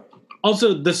so cute.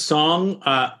 Also, the song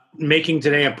Making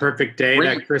Today a Perfect Day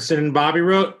that Kristen and Bobby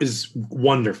wrote is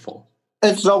wonderful.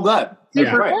 It's so good.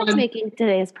 Making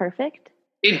Today is perfect.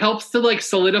 It helps to like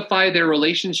solidify their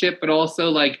relationship, but also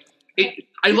like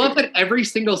I love that every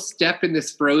single step in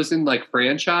this Frozen like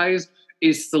franchise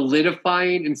is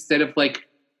solidifying instead of like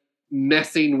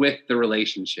messing with the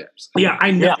relationships. Yeah, I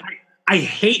know. Yeah. I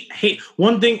hate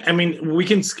one thing. I mean, we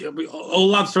can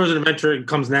Olaf's Frozen Adventure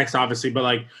comes next, obviously, but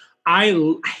like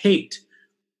I hate.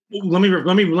 Let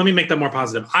me make that more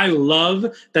positive. I love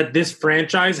that this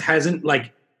franchise hasn't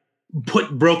like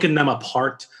broken them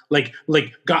apart. Like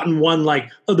gotten one like,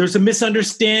 oh, there's a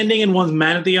misunderstanding and one's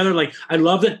mad at the other. Like I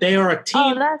love that they are a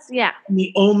team. Oh, And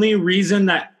the only reason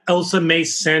that Elsa may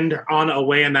send Anna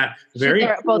away in that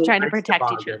they're both trying to protect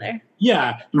each other.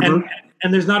 Yeah. Mm-hmm.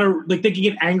 And there's not they can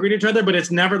get angry at each other, but it's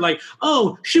never like,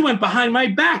 oh, she went behind my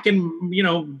back and,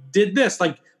 did this.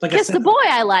 Like the boy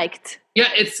I liked. Yeah.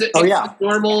 It's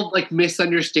normal, like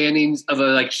misunderstandings of a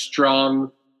like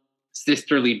strong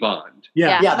sisterly bond.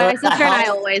 Yeah. My sister and I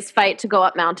always fight to go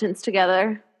up mountains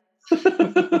together.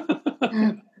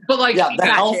 But like, the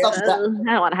health of I don't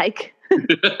want to hike.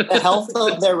 The health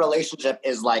of their relationship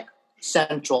is like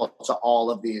central to all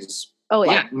of these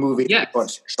movies,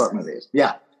 short movies.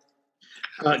 Yeah.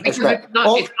 It's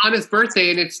Anna's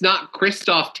birthday, and it's not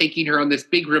Kristoff taking her on this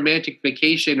big romantic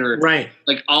vacation or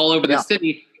like all over the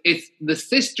city. It's the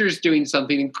sisters doing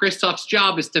something, and Kristoff's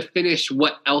job is to finish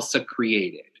what Elsa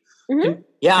created. Mm-hmm.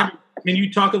 Can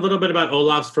you talk a little bit about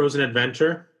Olaf's Frozen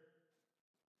Adventure?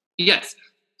 Yes.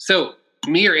 So,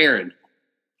 me or Aaron?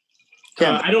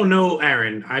 I don't know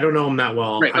Aaron. I don't know him that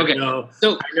well. Right, okay. I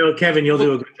know Kevin, you'll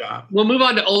do a good job. We'll move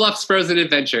on to Olaf's Frozen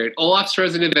Adventure. Olaf's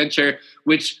Frozen Adventure,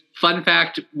 which, fun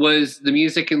fact, was the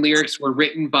music and lyrics were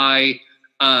written by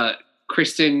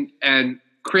Kristen and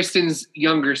Kristen's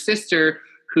younger sister,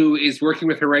 who is working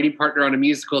with her writing partner on a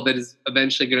musical that is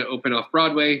eventually going to open off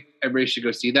Broadway. Everybody should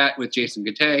go see that with Jason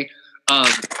Gattei.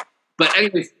 But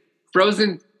anyways,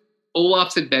 Frozen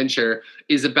Olaf's Adventure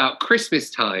is about Christmas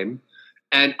time.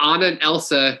 And Anna and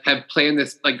Elsa have planned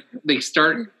this, like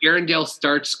Arendelle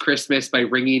starts Christmas by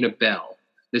ringing a bell.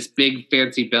 This big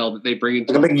fancy bell that they bring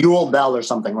into like a big Yule bell or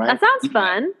something, right? That sounds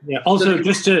fun. Yeah. Also,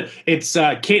 it's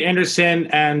Kate Anderson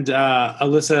and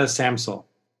Alyssa Samsel.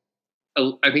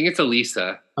 I think it's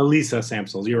Elisa. Elisa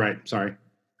Samsel. You're right. Sorry.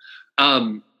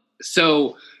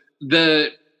 So the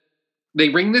they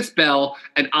ring this bell,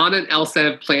 and Anna and Elsa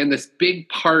have planned this big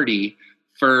party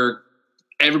for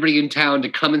everybody in town to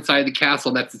come inside the castle.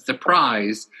 And that's a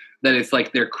surprise that it's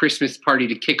like their Christmas party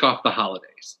to kick off the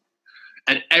holidays.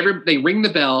 And they ring the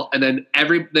bell, and then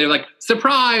they're like,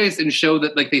 surprise, and show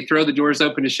that, like, they throw the doors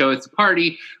open to show it's a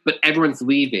party, but everyone's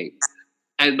leaving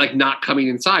and, like, not coming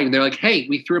inside. And they're like, hey,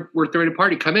 we're throwing a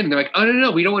party, come in. And they're like, oh,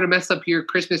 no, we don't want to mess up your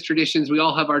Christmas traditions. We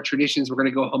all have our traditions. We're going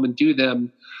to go home and do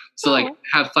them. So, like,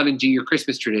 have fun and do your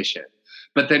Christmas tradition.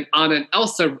 But then Anna and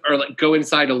Elsa are like, go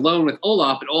inside alone with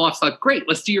Olaf, and Olaf's like, great,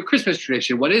 let's do your Christmas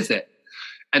tradition. What is it?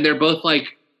 And they're both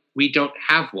like, we don't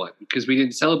have one because we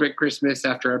didn't celebrate Christmas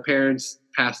after our parents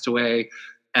passed away,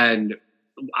 and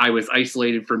I was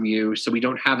isolated from you, so we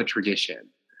don't have a tradition.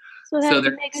 So they have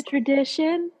to make a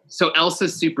tradition? So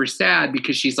Elsa's super sad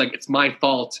because she's like, it's my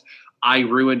fault. I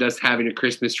ruined us having a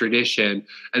Christmas tradition.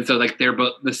 And so, like,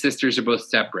 the sisters are both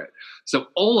separate. So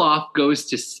Olaf goes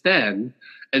to Sven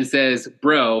and says,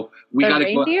 bro, we got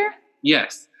to go.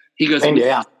 Yes. He goes,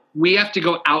 we have to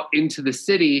go out into the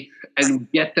city and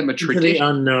get them a tradition. The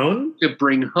unknown? To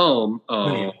bring home.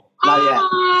 Oh.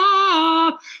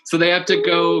 Not yet. So they have to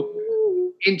go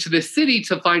into the city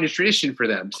to find a tradition for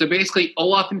them. So basically,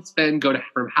 Olaf and Sven go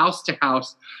from house to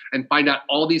house and find out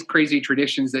all these crazy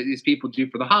traditions that these people do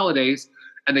for the holidays.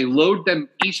 And they load them.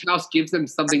 Each house gives them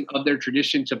something of their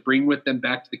tradition to bring with them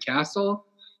back to the castle.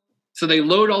 So they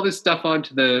load all this stuff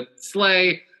onto the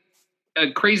sleigh.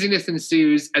 Craziness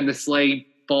ensues, and the sleigh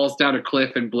falls down a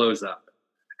cliff and blows up.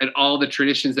 And all the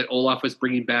traditions that Olaf was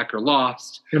bringing back are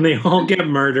lost. And they all get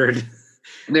murdered.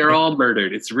 And they're all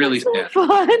murdered. It's really sad.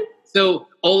 Fun. So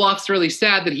Olaf's really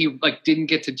sad that he didn't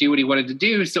get to do what he wanted to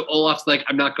do. So Olaf's like,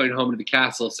 I'm not going home to the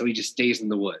castle. So he just stays in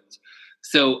the woods.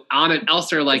 So Anna and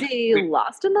Elsa are like... Is he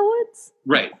lost in the woods?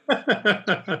 Right.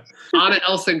 Anna,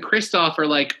 Elsa, and Kristoff are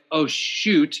like, oh,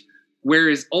 shoot. Where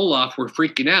is Olaf? We're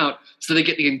freaking out. So they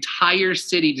get the entire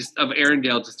city of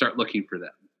Arendelle to start looking for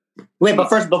them. Wait, but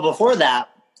before that,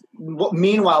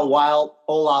 meanwhile, while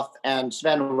Olaf and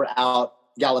Sven were out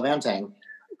gallivanting,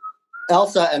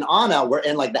 Elsa and Anna were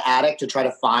in the attic to try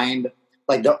to find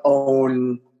their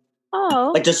own,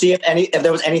 to see if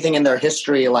there was anything in their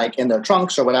history, in their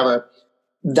trunks or whatever,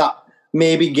 that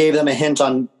maybe gave them a hint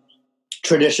on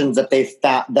traditions that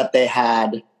they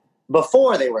had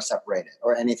before they were separated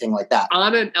or anything like that.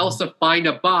 Anna and Elsa find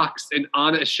a box, and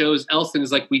Anna shows Elsa and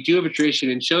is like, we do have a tradition,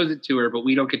 and shows it to her, but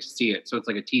we don't get to see it. So it's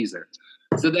like a teaser.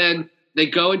 So then they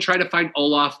go and try to find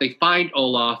Olaf. They find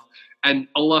Olaf, and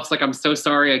Olaf's like, I'm so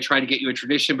sorry. I tried to get you a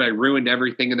tradition, but I ruined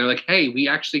everything. And they're like, hey, we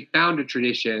actually found a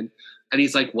tradition. And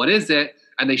he's like, what is it?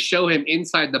 And they show him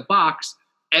inside the box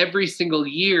every single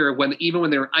year, even when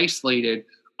they were isolated,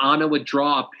 Anna would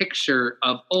draw a picture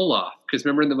of Olaf. Because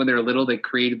remember when they were little, they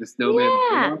created the snowman.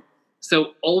 Yeah.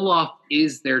 So Olaf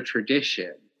is their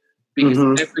tradition.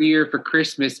 Because every year for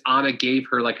Christmas, Anna gave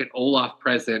her an Olaf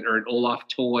present or an Olaf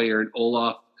toy or an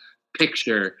Olaf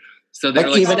picture. So they're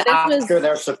even after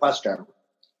their sequester.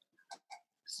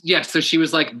 Yeah, so she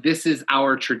was like, this is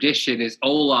our tradition, is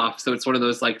Olaf. So it's one of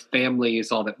those family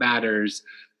is all that matters.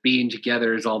 Being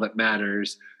together is all that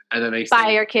matters. And then they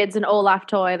buy your kids an Olaf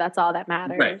toy. That's all that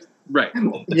matters. Right.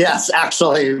 Yes,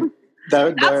 actually,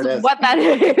 there that's it is. What that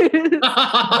is.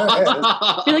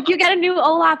 You're like, you get a new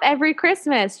Olaf every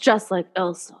Christmas, just like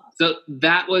Elsa. So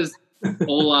that was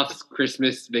Olaf's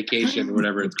Christmas vacation, or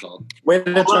whatever it's called. Way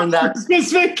to turn that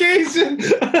Christmas vacation.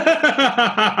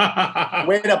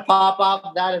 Way to pop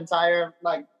up that entire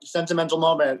sentimental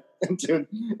moment into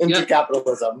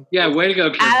capitalism. Yeah, way to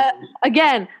go,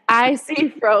 again, I see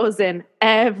Frozen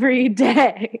every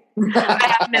day.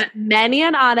 I have met many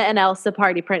an Anna and Elsa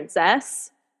party princess.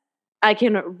 I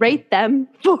can rate them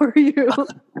for you.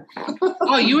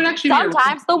 Oh, you would actually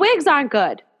sometimes the wigs aren't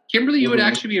good. Kimberly, you would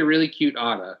actually be a really cute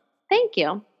Anna. Thank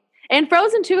you. In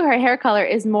Frozen 2, her hair color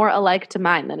is more alike to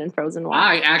mine than in Frozen 1.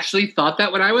 I actually thought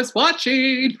that when I was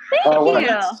watching. Thank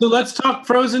you. So let's talk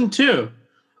Frozen 2.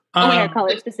 Hair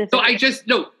color specifically.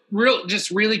 So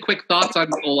really quick thoughts on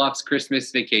Olaf's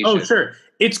Christmas vacation. Oh, sure.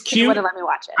 It's cute. You wouldn't let me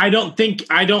watch it.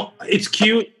 It's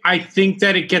cute. I think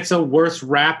that it gets a worse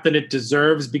rap than it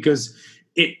deserves because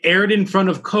it aired in front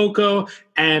of Coco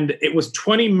and it was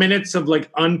 20 minutes of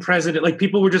unprecedented,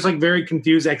 people were just very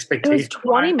confused expectations. It was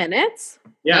 20 minutes?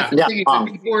 Yeah.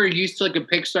 People were used to a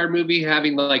Pixar movie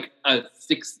having a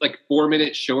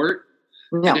 4-minute short.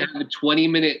 Yeah. And to have a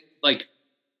 20-minute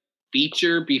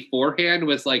feature beforehand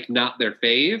was not their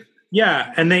fave.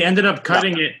 Yeah, and they ended up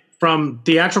cutting it from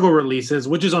theatrical releases,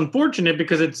 which is unfortunate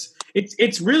because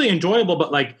it's really enjoyable,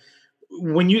 but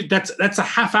when that's a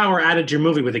half hour added to your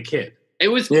movie with a kid. It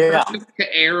was perfect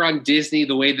to air on Disney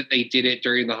the way that they did it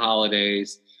during the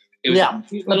holidays. It was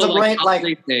it's a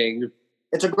great thing.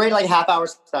 It's a great half-hour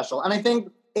special, and I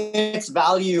think its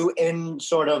value in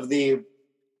sort of the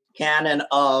canon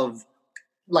of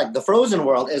the Frozen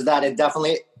world is that it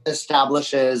definitely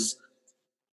establishes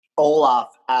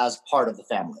Olaf as part of the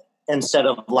family instead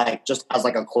of just as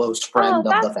a close friend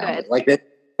of the family. Good.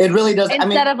 It really does.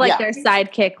 Instead of their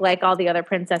sidekick, like all the other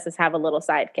princesses have a little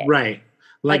sidekick, right?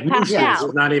 Like Mushu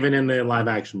was not even in the live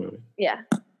action movie. Yeah.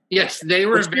 Yes, they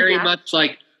were very much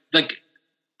like.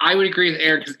 I would agree with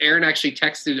Aaron because Aaron actually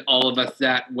texted all of us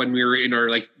that when we were in our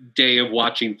day of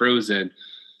watching Frozen.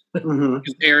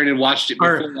 Because Aaron had watched it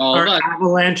before all of us.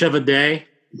 Avalanche of a day.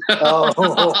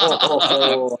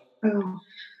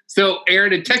 So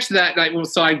Aaron had texted that night.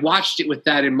 So I watched it with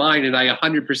that in mind, and I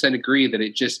 100% agree that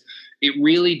it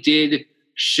really did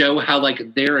show how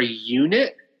they're a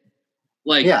unit.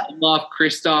 Olaf,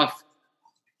 Kristoff,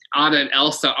 Anna, and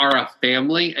Elsa are a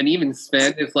family, and even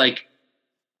Sven is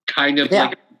kind of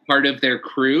part of their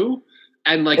crew,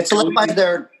 and it's solidified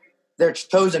their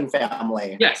chosen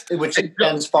family. Yes, which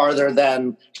extends farther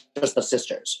than just the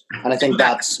sisters, and I think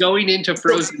that's going into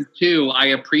Frozen 2. I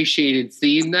appreciated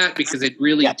seeing that because it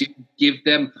really did give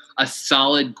them a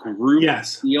solid group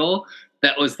feel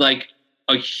that was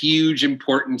a huge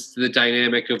importance to the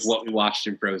dynamic of what we watched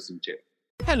in Frozen 2.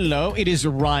 Hello, it is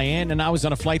Ryan, and I was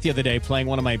on a flight the other day playing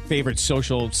one of my favorite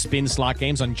social spin slot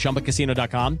games on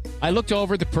ChumbaCasino.com. I looked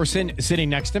over at the person sitting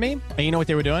next to me, and you know what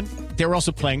they were doing? They were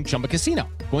also playing Chumba Casino.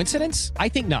 Coincidence? I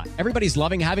think not. Everybody's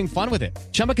loving having fun with it.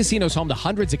 Chumba Casino is home to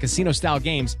hundreds of casino-style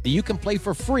games that you can play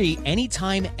for free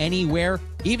anytime, anywhere,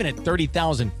 even at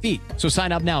 30,000 feet. So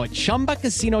sign up now at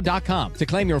ChumbaCasino.com to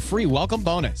claim your free welcome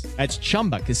bonus. That's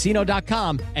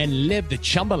ChumbaCasino.com and live the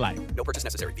Chumba life. No purchase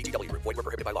necessary. VGW. Void where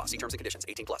prohibited by law. See terms and conditions.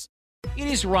 18+. It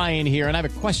is Ryan here, and I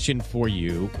have a question for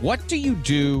you. What do you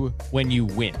do when you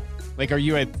win? Are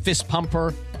you a fist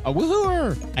pumper, a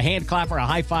woohooer, a hand clapper, a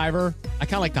high fiver? I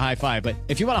kind of like the high five, but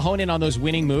if you want to hone in on those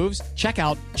winning moves, check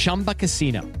out Chumba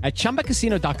Casino. At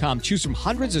ChumbaCasino.com, choose from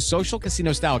hundreds of social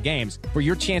casino-style games for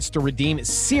your chance to redeem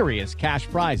serious cash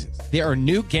prizes. There are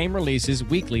new game releases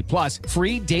weekly, plus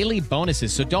free daily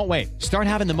bonuses, so don't wait. Start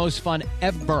having the most fun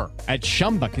ever at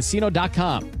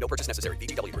ChumbaCasino.com. No purchase necessary.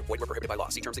 VGW. Void where prohibited by law.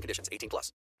 See terms and conditions.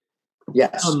 18+.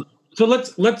 Yes. So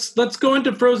let's go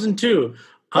into Frozen 2.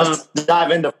 Let's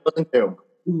dive into Frozen 2.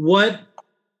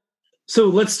 So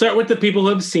let's start with the people who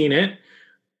have seen it.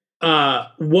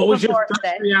 What was your first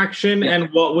reaction and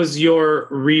what was your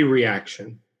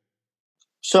reaction?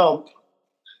 So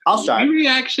I'll start.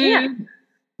 Reaction.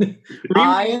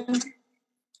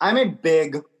 I'm a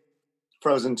big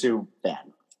Frozen 2 fan.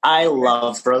 I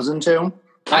love Frozen 2.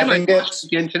 I might watch it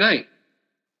again tonight.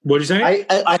 What'd you say?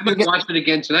 I might watch it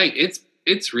again tonight.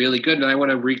 It's really good, and I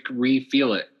want to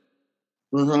re-feel it.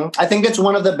 Mm-hmm. I think it's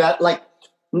one of the best.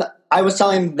 I was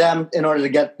telling them in order to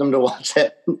get them to watch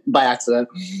it by accident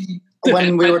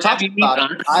when we were talking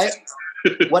about it.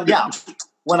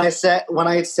 When I said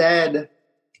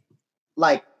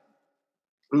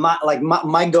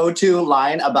my go-to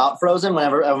line about Frozen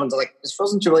whenever everyone's like, "Is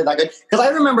Frozen 2 really that good?" Because I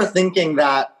remember thinking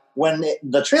that when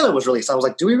the trailer was released, I was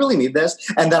like, "Do we really need this?"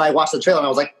 And then I watched the trailer and I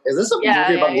was like, "Is this a movie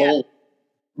about little?"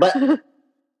 But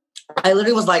I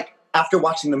literally was like, after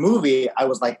watching the movie, I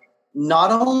was like,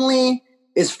 not only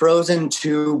is Frozen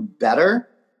 2 better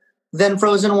than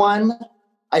Frozen 1,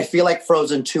 I feel like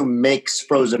Frozen 2 makes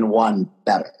Frozen 1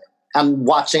 better. And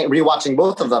rewatching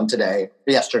both of them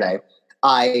yesterday,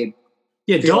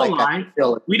 don't lie.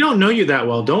 We don't know you that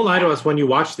well. Don't lie to us when you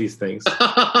watch these things. We've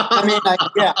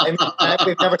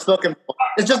never spoken before.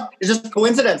 It's just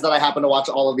coincidence that I happened to watch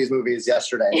all of these movies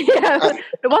yesterday. Yeah,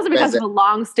 it wasn't because of a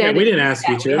long-standing. We didn't ask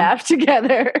you to. We have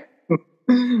together.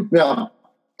 No.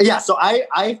 Yeah, so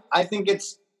I think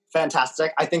it's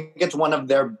fantastic. I think it's one of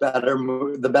their better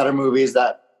movies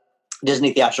that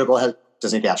Disney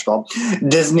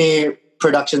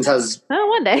Productions has. Oh,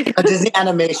 one day. Disney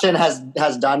Animation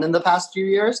has done in the past few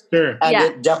years. Sure. And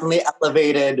it definitely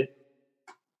elevated.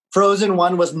 Frozen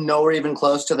 1 was nowhere even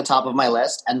close to the top of my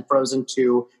list, and Frozen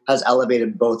 2 has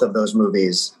elevated both of those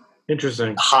movies.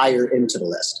 Interesting. Higher into the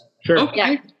list. Sure.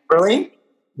 Okay. Yeah. Really?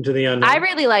 Into the unknown. I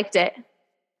really liked it.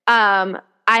 I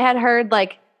had heard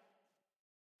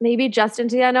maybe just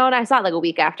Into the Unknown. I saw it a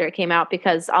week after it came out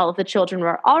because all of the children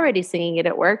were already singing it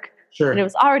at work. Sure. And it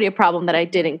was already a problem that I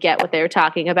didn't get what they were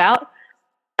talking about.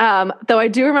 Though I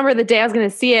do remember the day I was going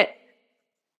to see it,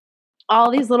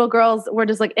 all these little girls were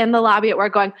just in the lobby at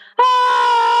work going,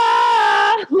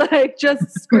 ah!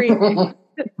 Just screaming.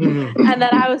 And then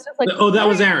I was just oh, that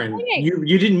was Aaron.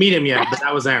 You didn't meet him yet, but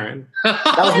that was Aaron.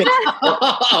 That was me.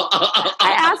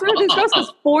 I asked one of these girls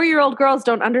because 4-year-old girls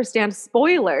don't understand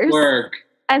spoilers. Work.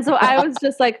 And so I was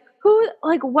just like, who,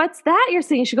 like, what's that you're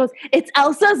singing? She goes, it's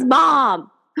Elsa's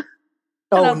mom.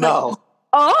 Oh, no. Like,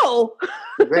 oh,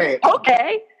 Great.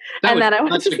 okay. And then I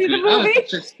went to see the movie.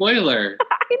 Such a spoiler.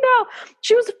 I know.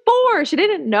 She was 4. She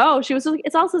didn't know. She was like,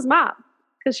 it's Elsa's mom.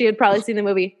 Because she had probably seen the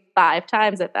movie 5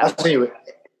 times at that point.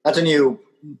 That's when you.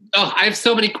 Oh, I have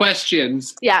so many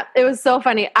questions. Yeah, it was so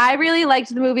funny. I really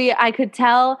liked the movie. I could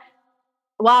tell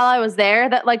while I was there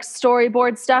that like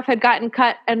storyboard stuff had gotten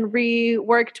cut and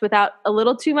reworked without a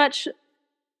little too much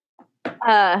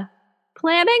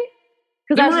planning.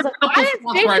 Because There I were was a like, couple why is spots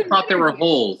where I Jason thought there were Ritter-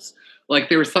 holes. Like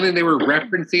there was something they were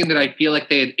referencing that I feel like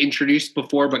they had introduced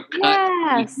before but cut. Yeah, You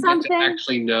didn't get something. to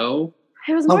actually know.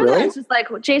 It was Oh, more than I really? was just like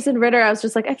Jason Ritter. I was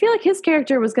just like, I feel like his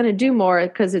character was going to do more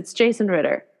because it's Jason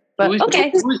Ritter. But okay,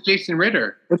 Who was Jason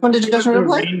Ritter? Which one did you guys The remember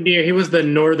play? reindeer. He was the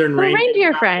northern the reindeer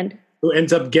reindeer friend, who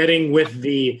ends up getting with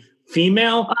the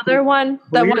female. other one,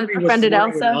 the one that Clearly was befriended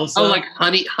flirting with Elsa. Oh, like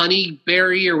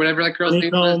Honeyberry or whatever that girl's name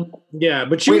was. Honeycomb. Yeah,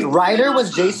 but she Wait, was Ryder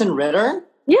was Jason Ritter?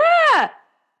 Yeah,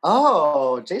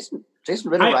 Oh, Jason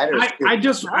Ritter Ryder is cute.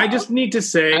 I just need to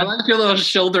say I like your little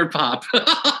shoulder pop.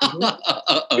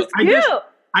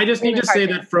 I just need to say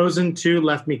Cartoon. that Frozen 2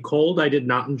 left me cold. I did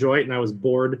not enjoy it, and I was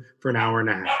bored for an hour and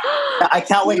a half. I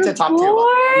can't wait to talk to you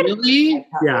about Bored? Really?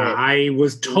 Yeah, I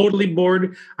was totally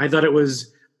bored. I thought it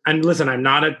was, and listen, I'm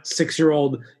not a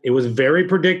 6-year-old. It was very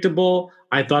predictable.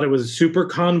 I thought it was super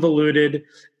convoluted,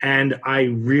 and I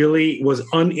really was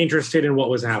uninterested in what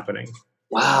was happening.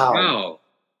 Wow. Wow.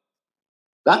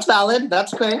 That's valid.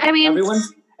 That's great. I mean-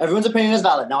 everyone's opinion is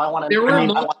valid. Now I want to. There were I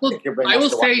want multiple. to pick your brain I as will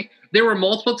to why. say there were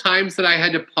multiple times that I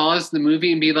had to pause the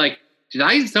movie and be like, "Did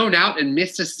I zone out and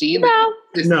miss a scene that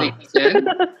this No. makes sense?"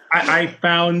 I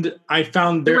found There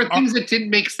there were things that didn't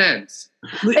make sense.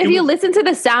 If you listen to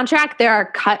the soundtrack, there are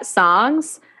cut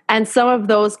songs, and some of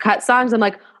those cut songs, I'm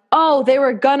like, oh, they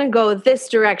were gonna go this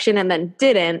direction and then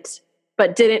didn't,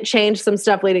 but didn't change some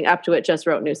stuff leading up to it. Just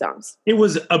wrote new songs. It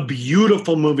was a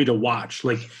beautiful movie to watch.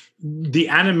 Like the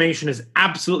animation is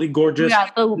absolutely gorgeous. Yeah,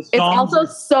 The it's songs also are-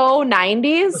 so The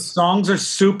 90s. songs are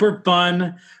super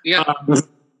fun. Yeah.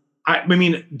 I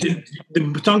mean,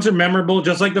 the songs are memorable,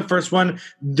 just like the first one.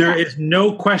 There is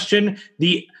no question.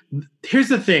 Here's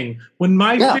the thing: when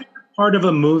my favorite part of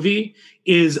a movie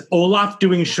is Olaf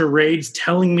doing charades,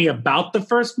 telling me about the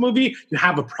first movie, you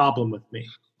have a problem with me.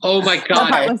 Oh my god,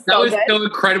 part was that so was good. so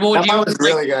incredible. That part was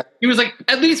really good. He was like,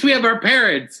 "At least we have our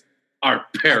parents. Our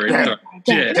parents are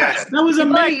dead." That was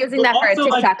People are amazing. using that for a Also,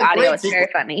 like, TikTok a great audio. It's very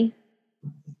sequence. funny.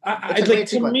 I It's a like great to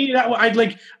sequence. me that I'd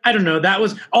like I don't know, that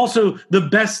was also the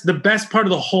best part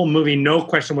of the whole movie. No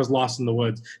question was Lost in the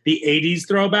Woods. The 80s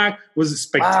throwback was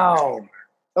spectacular. Wow.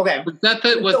 Okay. Was that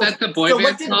the boy so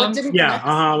band song? didn't Yeah,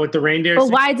 connect? with the reindeer. But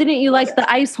why didn't you like the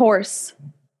ice horse?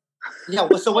 Yeah.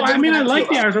 Well, so what? Well, I didn't mean, I connect like to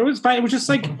the you? hours. It was fine. It was just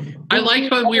like I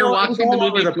liked when we were watching the all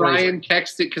over movie. the place. Brian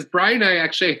texted because Brian and I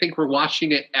actually, I think, were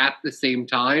watching it at the same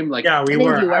time. Like, Yeah, we I think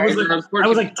were. you I was, were. I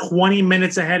was like 20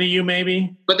 minutes ahead of you,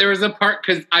 maybe. but there was a part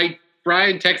because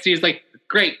Brian texted. He's like,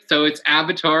 "Great, so it's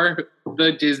Avatar,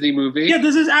 the Disney movie." Yeah,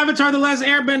 this is Avatar: The Last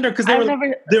Airbender because I've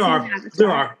never there seen are Avatar.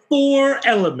 there are 4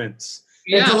 elements.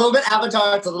 Yeah. It's a little bit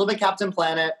Avatar. It's a little bit Captain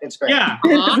Planet. It's great. Yeah,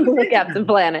 Captain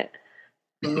Planet.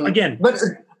 again, But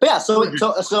yeah. So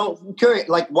curious.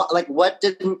 Like what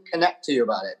didn't connect to you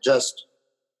about it? Just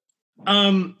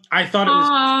I thought it was.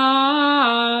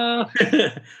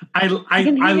 I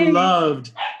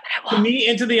loved. To me,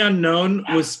 Into the Unknown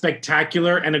was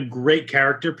spectacular and a great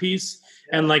character piece.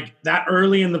 And like that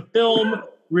early in the film,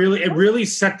 it really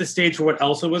set the stage for what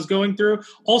Elsa was going through.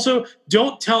 Also,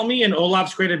 don't tell me in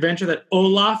Olaf's Great Adventure that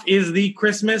Olaf is the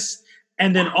Christmas,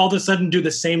 and then all of a sudden do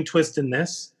the same twist in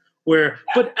this,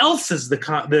 but Elsa's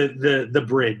the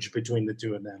bridge between the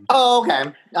two of them. oh,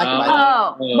 okay. I can buy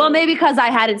that. Oh, well, maybe because I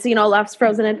hadn't seen Olaf's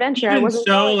Frozen Adventure. I And wasn't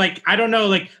so going. like I don't know,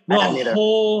 like the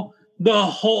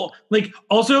whole like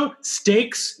also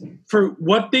stakes for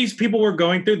what these people were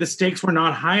going through. The stakes were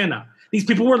not high enough. These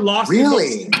people were lost.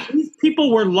 Really? These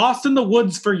people were lost in the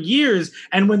woods for years,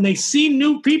 and when they see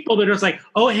new people, they're just like,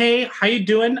 "Oh, hey, how you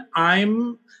doing?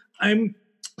 I'm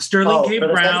Sterling K. for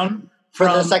the Brown For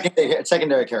the from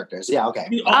secondary characters. Yeah. Okay.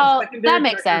 Oh, secondary that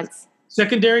makes characters- sense.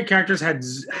 Secondary characters had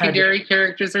Secondary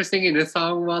characters are singing a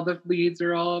song while the leads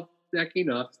are all decking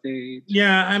off stage.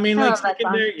 Yeah, I mean, Oh, like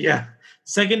that's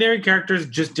secondary characters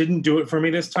just didn't do it for me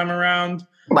this time around.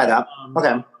 By that.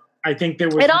 Okay. I think there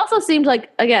was. It also seemed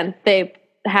like, again, they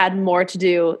had more to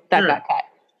do that Sure. got cut.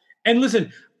 And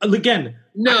listen, again,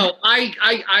 No, I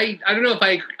don't know if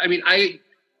I mean, I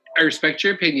respect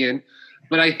your opinion,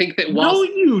 but I think that no,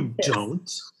 you don't.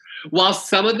 while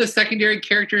some of the secondary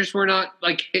characters were not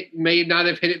like may not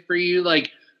have hit it for you, like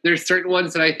there's certain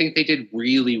ones that I think they did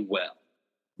really well.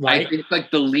 Right. I think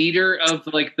like the leader of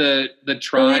like the The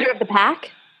tribe, leader of the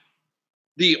pack.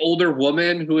 the older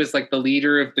woman who is like the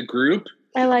leader of the group.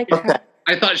 I like her.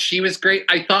 I thought she was great.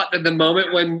 I thought at the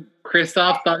moment when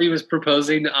Kristoff thought he was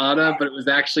proposing to Anna, but it was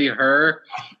actually her,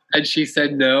 and she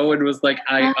said no and was like,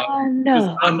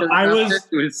 no.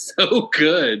 It was so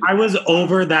good. I was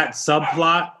over that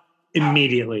subplot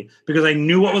immediately because I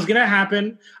knew what was going to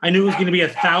happen. I knew it was going to be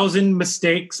 1,000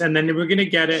 mistakes, and then we were going to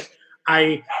get it.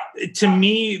 To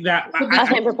me, that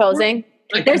him proposing.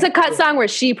 There's a cut song where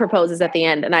she proposes at the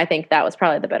end, and I think that was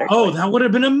probably the better. Oh, that would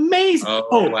have been amazing.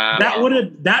 Wow. That would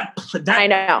have that. I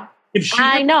know. If she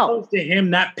proposed to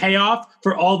him, that payoff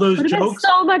for all those would have been jokes,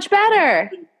 so much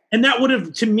better. and that would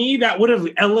have, to me, that would have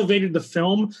elevated the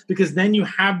film because then you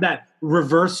have that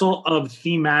reversal of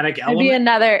thematic It'd element. be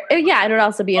another. Yeah, it would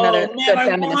also be another good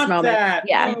feminist moment. That.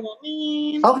 Yeah.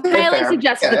 Okay, Highly fair.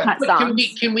 suggested the cut But song.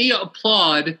 can we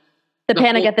applaud The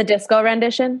Panic at the Disco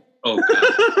rendition. Oh,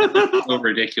 God. That's so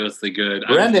ridiculously good.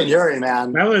 Brendan Urie,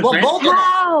 man. That was Well, both of them.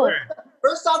 Wow.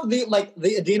 First off,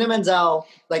 the Idina Menzel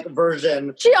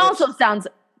version. She also sounds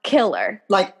killer.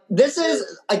 Like, this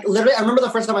is like literally. I remember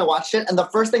the first time I watched it, and the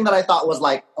first thing that I thought was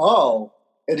like, "Oh,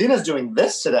 Idina's doing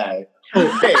this today."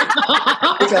 Okay,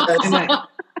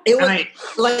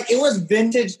 it was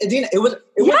vintage Idina. It was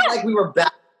like we were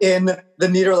back in the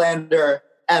Nederlander,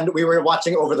 and we were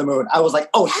watching Over the Moon. I was like,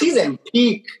 "Oh, she's in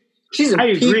peak." I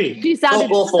agree. She sounded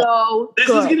so This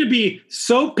good. is going to be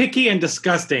so picky and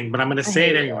disgusting, but I'm going to say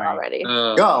it anyway. Already.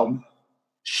 Go.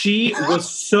 She was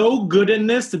so good in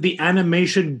this that the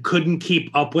animation couldn't keep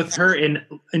up with her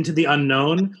into the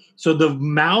unknown. So the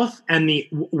mouth and the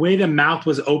way the mouth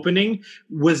was opening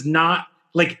was not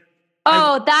like.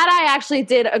 Oh, that I actually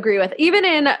did agree with. Even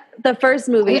in the first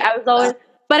movie, I was always,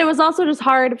 but it was also just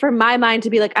hard for my mind to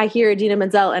be like, I hear Idina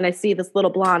Menzel and I see this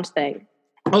little blonde thing.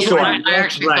 Also, I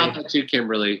actually thought that too,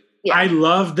 Kimberly. Yeah. I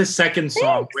love the second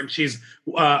song when she's,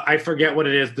 I forget what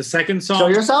it is. The second song. Show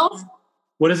yourself.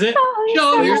 What is it?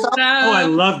 Show yourself. Oh, I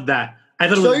love that. I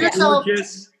thought it Show was yourself.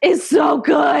 gorgeous. It's so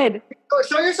good.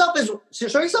 Show yourself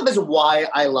is why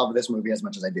I love this movie as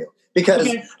much as I do, because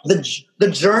the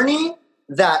journey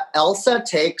that Elsa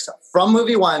takes from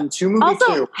movie 1 to movie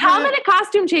Also, 2. how many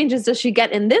costume changes does she get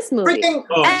in this movie? Every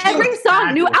song,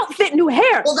 fabulous. new outfit, new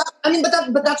hair. Well,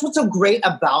 but that's what's so great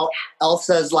about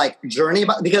Elsa's journey,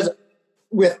 because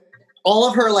with all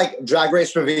of her Drag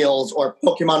Race reveals or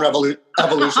Pokemon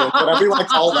Evolution, whatever you want to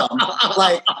call them,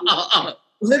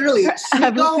 literally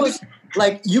she goes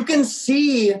you can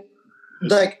see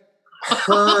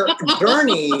her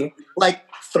journey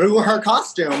through her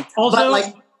costume, Also,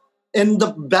 but in the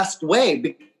best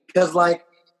way, because I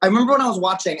remember when I was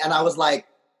watching and I was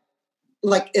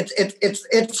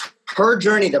it's her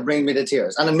journey that brings me to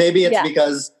tears, and then maybe it's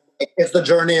because it's the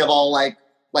journey of all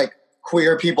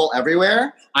queer people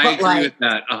everywhere. I agree with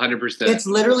that 100%. It's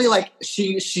literally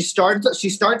she starts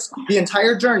the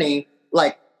entire journey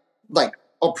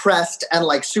oppressed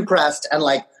and suppressed and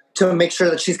to make sure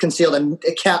that she's concealed and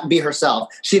it can't be herself.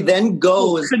 She then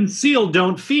goes conceal,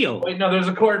 don't feel. Wait, no, there's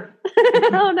a chord.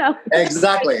 Oh no.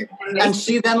 Exactly. And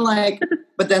she then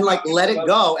but then let it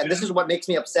go. And this is what makes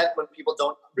me upset when people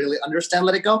don't really understand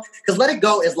Let It Go. Because Let It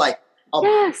Go is a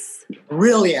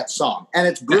brilliant song. And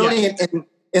it's brilliant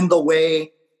in the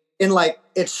way, in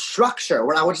its structure,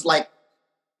 where I was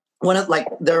one of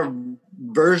there are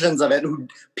versions of it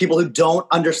people who don't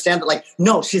understand it,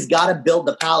 no, she's got to build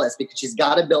the palace because she's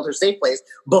got to build her safe place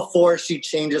before she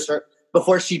changes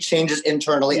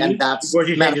internally, and that's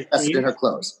manifested in her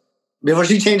clothes. Before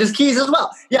she changes keys as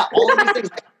well. Yeah, all of these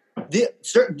things.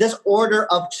 This order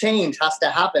of change has to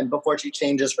happen before she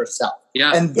changes herself.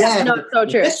 Yeah, and then no, it's so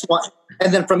true. This one,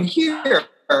 and then from here,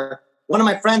 one of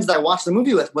my friends that I watched the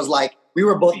movie with was we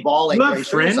were both bawling. You have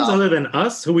friends other than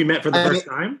us who we met for the first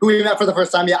time? Who we met for the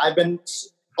first time, yeah. I've been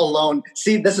alone.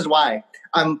 See, this is why.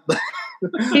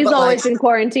 He's always been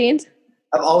quarantined.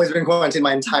 I've always been quarantined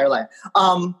my entire life.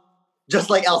 Just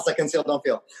like Elsa, conceal, don't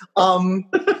feel.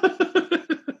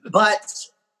 But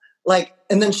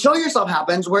and then Show Yourself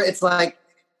happens where it's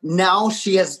now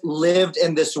she has lived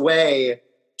in this way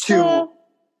to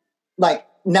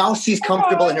now she's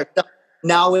comfortable in herself.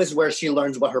 Now is where she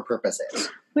learns what her purpose is.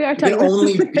 We are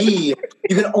you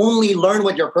can only learn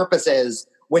what your purpose is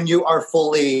when you are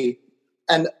fully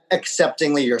and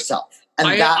acceptingly yourself. And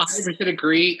I that's 100%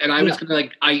 agree. And I was going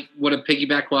to I want to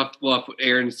piggyback off what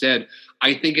Aaron said.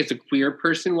 I think as a queer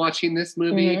person watching this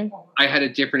movie, I had a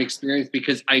different experience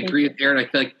because I agree with Aaron. I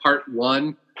feel part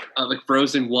 1,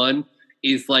 Frozen 1,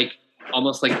 is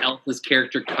almost Elsa's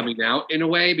character coming out in a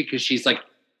way, because she's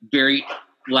very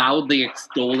loudly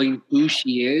extolling who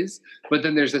she is. But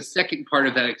then there's a second part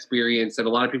of that experience that a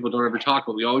lot of people don't ever talk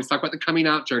about. We always talk about the coming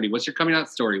out journey. What's your coming out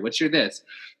story? What's your this?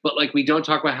 But like, we don't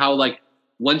talk about how, like,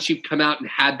 once you've come out and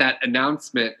had that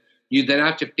announcement, you then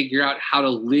have to figure out how to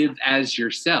live as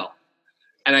yourself.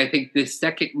 And I think this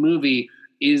second movie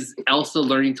is Elsa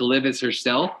learning to live as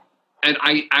herself. And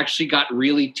I actually got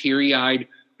really teary-eyed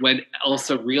when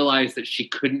Elsa realized that she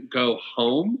couldn't go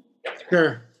home.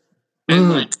 Sure.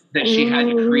 And like, that she had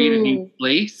to create a new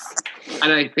place.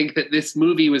 And I think that this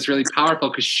movie was really powerful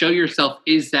because Show Yourself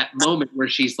is that moment where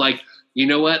she's like, you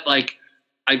know what? Like,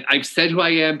 I've said who I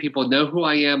am. People know who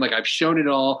I am. Like, I've shown it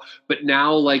all. But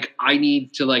now, like, I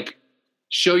need to, like,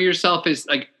 show yourself is,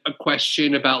 like, a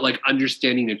question about, like,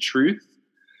 understanding the truth.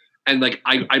 And, like,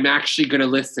 I'm actually going to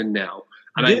listen now.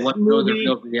 And I want to know the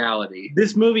real reality.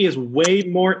 This movie is way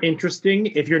more interesting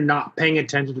if you're not paying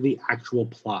attention to the actual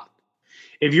plot.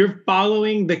 If you're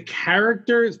following the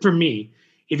characters, for me,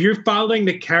 if you're following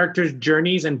the characters'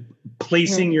 journeys and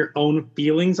placing your own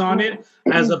feelings on it,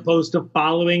 as opposed to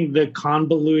following the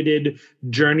convoluted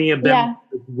journey of them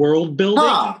world building,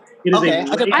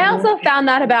 I also found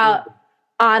that about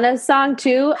Anna's song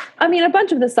too. I mean, a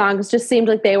bunch of the songs just seemed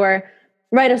like they were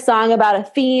write a song about a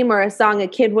theme or a song a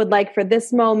kid would like for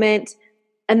this moment,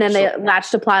 and then they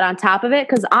latched a plot on top of it.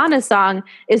 Because Anna's song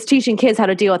is teaching kids how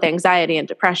to deal with anxiety and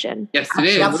depression. Yes, it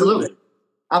is.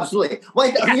 Absolutely.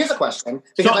 Well, here's a question.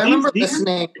 Because I remember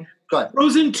listening. Go ahead.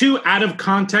 Frozen 2 out of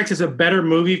context is a better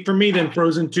movie for me than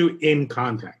Frozen 2 in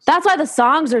context. That's why the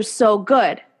songs are so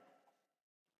good.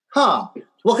 Huh.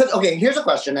 Well, here's a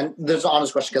question, and this is an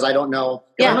honest question because I don't know.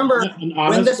 Yeah. I remember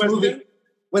when this movie...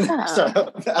 sorry,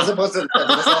 as opposed to...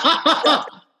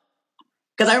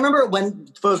 Because I remember when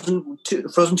Frozen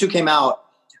 2 came out...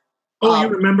 you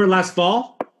remember last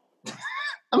fall?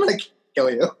 I'm going to kill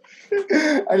you.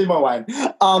 I need more wine.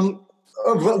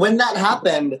 When that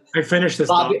happened... I finished this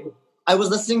bottle. I was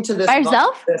listening to this... By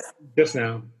yourself? Just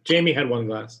now. Jamie had one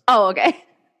glass. Oh, okay.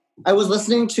 I was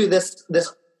listening to this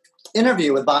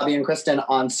interview with Bobby and Kristen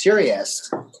on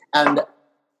Sirius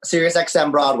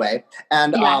XM Broadway.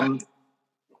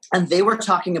 And they were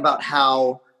talking about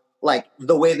how, like,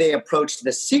 the way they approached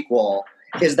the sequel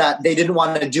is that they didn't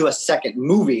want to do a second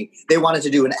movie. They wanted to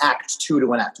do an Act 2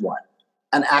 to an Act 1.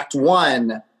 And Act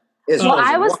 1 is... Well,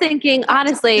 I was thinking,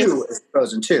 honestly... 2 is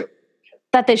Frozen 2.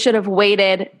 That they should have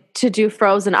waited to do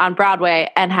Frozen on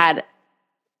Broadway and had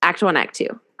Act 1, Act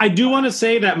 2. I do want to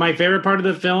say that my favorite part of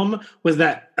the film was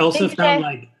that Elsa found,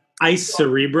 like, Ice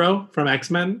Cerebro from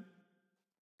X-Men.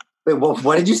 Wait,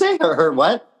 what did you say? Her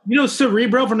what? You know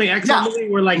Cerebro from the X-Men movie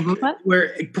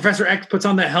where Professor X puts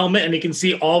on the helmet and he can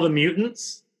see all the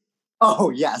mutants?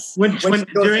 Oh, yes. When during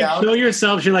Show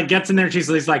Yourself, she like gets in there and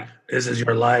she's like, this is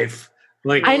your life.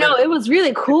 Like, I know, it was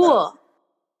really cool.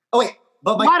 Oh, wait.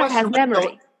 But my Water question has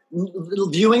memory.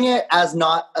 Viewing it as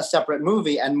not a separate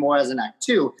movie and more as an Act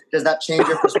 2, does that change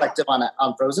your perspective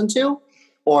on Frozen 2?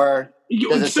 Or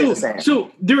does it stay the same?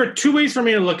 So there are two ways for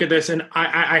me to look at this, and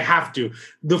I have to.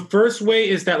 The first way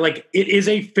is that, like, it is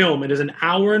a film. It is an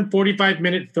hour and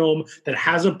 45-minute film that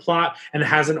has a plot and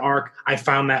has an arc. I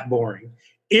found that boring.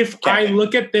 If I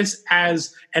look at this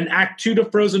as an Act 2 to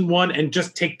Frozen 1 and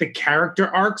just take the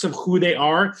character arcs of who they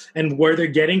are and where they're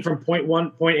getting from point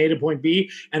A to point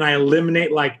B, and I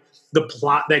eliminate, like, the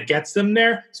plot that gets them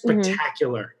there,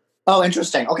 spectacular. Oh,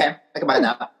 interesting. Okay, I can buy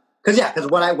that. Because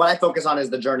what I focus on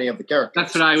is the journey of the character.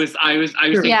 That's what I was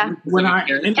thinking. Yeah.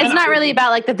 It's not really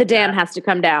about, like, that the dam has to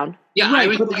come down. Yeah, right, I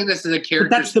was thinking this as a character.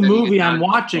 But that's the movie I'm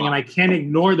watching, and I can't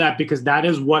ignore that because that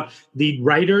is what the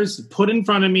writers put in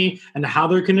front of me and how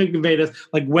they're going to convey this.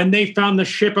 Like, when they found the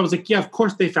ship, I was like, yeah, of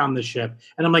course they found the ship.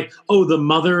 And I'm like, oh, the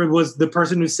mother was the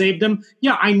person who saved him?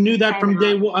 Yeah, I knew that from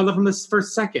day one. I love from this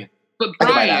first second. But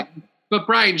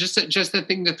Brian, just a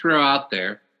thing to throw out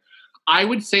there. I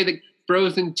would say that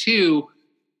Frozen 2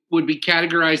 would be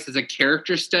categorized as a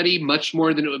character study much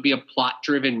more than it would be a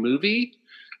plot-driven movie.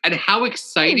 And how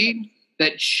exciting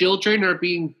that children are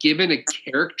being given a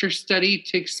character study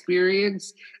to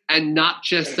experience and not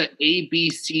just an A, B,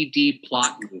 C, D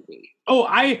plot movie. Oh,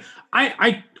 I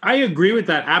agree with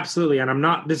that, absolutely. And I'm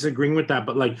not disagreeing with that,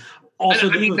 but, like,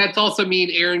 also... I mean, that's also me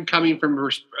and Aaron coming from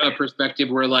a perspective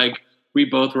where, like, we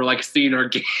both were, like, seeing our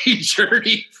gay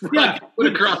journey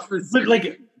across the city. But,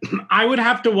 like... I would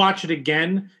have to watch it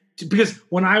again because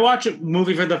when I watch a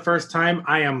movie for the first time,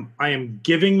 I am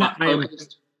giving that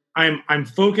I'm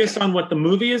focused on what the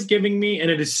movie is giving me, and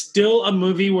it is still a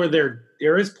movie where there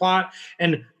is plot,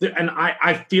 and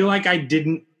I feel like I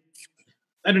didn't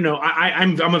I don't know.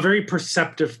 I'm a very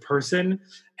perceptive person,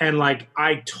 and like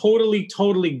I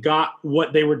totally got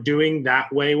what they were doing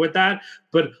that way with that.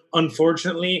 But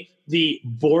unfortunately, the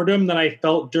boredom that I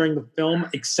felt during the film,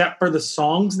 except for the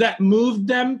songs that moved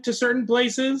them to certain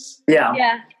places,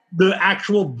 the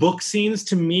actual book scenes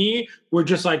to me were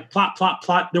just like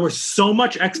plot. There was so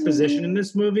much exposition in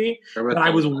this movie that I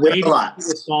was waiting for the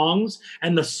songs,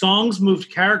 and the songs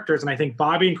moved characters, and I think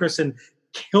Bobby and Kristen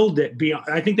killed it.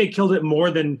 I think they killed it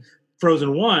more than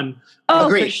Frozen 1. Oh,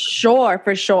 for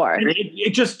sure. And it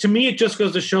just, to me, it just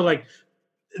goes to show like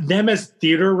them as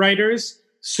theater writers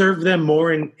served them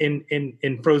more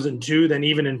in Frozen 2 than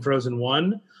even in Frozen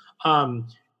 1.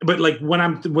 But like when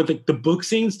I'm with the book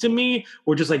scenes, to me,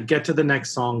 were just like, get to the next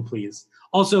song, please.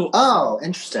 Also,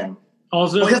 interesting.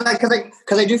 Also,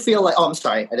 because I do feel like, I'm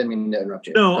sorry, I didn't mean to interrupt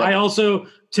you. No, I also,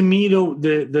 to me,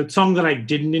 the song that I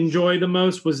didn't enjoy the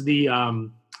most was the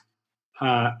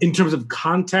in terms of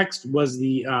context was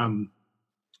the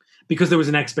because there was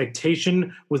an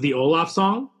expectation was the Olaf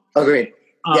song. Agreed.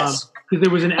 Yes, because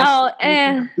there was an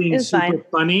being super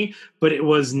funny, but it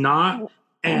was not,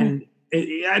 and.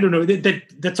 I don't know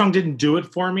that song didn't do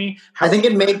it for me. I think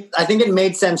it made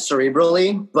sense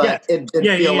cerebrally, but it did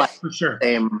feel like for sure.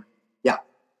 Same. Yeah,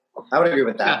 I would agree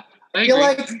with that. Yeah, I feel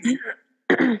agree.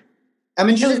 like I'm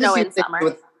interested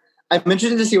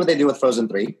to see what they do with Frozen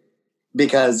 3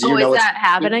 because you know is that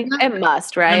happening? It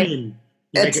must, right? I mean,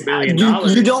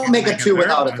 you don't make a 2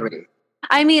 without a 3.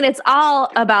 I mean, it's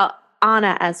all about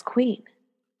Anna as queen.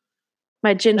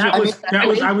 My ginger.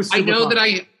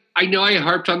 I know I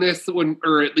harped on this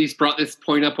or at least brought this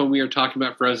point up when we were talking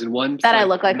about Frozen 1. That I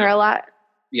look like her a lot.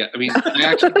 Yeah, I mean, I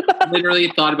actually literally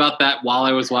thought about that while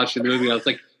I was watching the movie. I was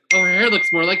like, oh, her hair looks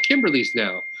more like Kimberly's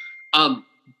now.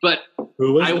 But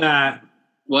who was that?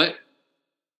 What?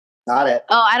 Not it.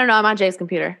 Oh, I don't know. I'm on Jay's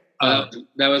computer.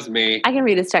 That was me. I can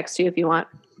read his text to you if you want.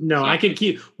 No, I can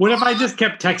keep. What if I just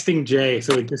kept texting Jay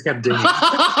so he just kept doing it?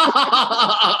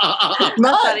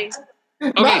 Not funny.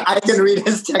 Okay. I can read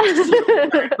his text.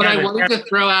 But I wanted to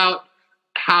throw out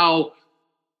how,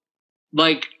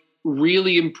 like,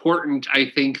 really important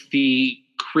I think the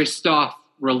Kristoff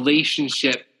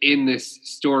relationship in this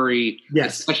story,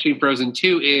 especially Frozen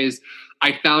 2, is.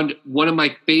 I found one of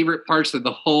my favorite parts of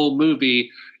the whole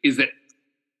movie is that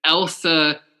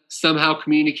Elsa somehow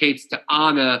communicates to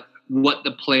Anna what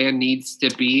the plan needs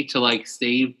to be to, like,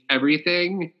 save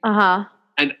everything. Uh-huh.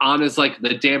 And Anna's like,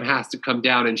 the dam has to come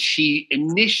down, and she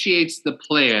initiates the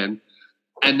plan.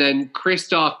 And then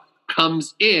Kristoff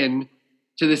comes in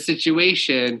to the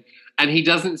situation, and he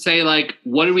doesn't say, like,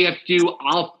 what do we have to do?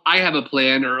 I have a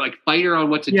plan, or like fight her on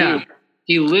what to do.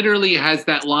 He literally has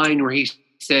that line where he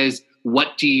says,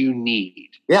 what do you need?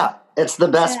 Yeah, it's the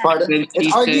best part.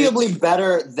 It's arguably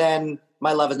better than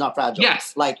My Love Is Not Fragile.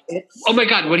 Yes. Like it's oh my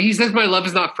God, when he says My Love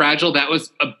Is Not Fragile, that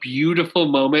was a beautiful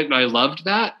moment and I loved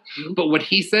that. Mm-hmm. But when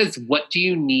he says, what do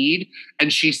you need?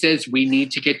 And she says, we need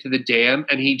to get to the dam.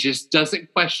 And he just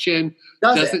doesn't question,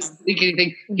 doesn't think anything.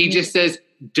 Mm-hmm. He just says,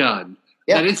 done.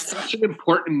 That is such an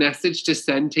important message to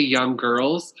send to young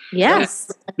girls.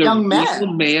 Yes. Young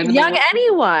men. Young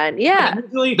anyone. Yeah.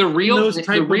 The real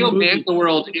man in the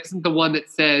world isn't the one that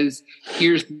says,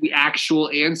 here's the actual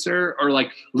answer, or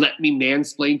like, let me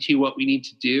mansplain to you what we need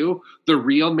to do. The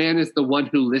real man is the one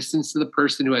who listens to the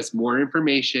person who has more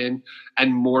information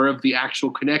and more of the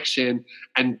actual connection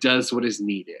and does what is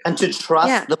needed. And to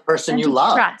trust the person you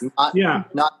love. Not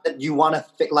that you want to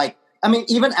like, I mean,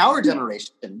 even our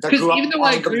generation that grew up on the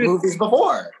movies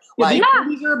before. Like,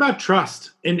 movies are about trust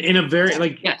in a very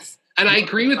like yes. And I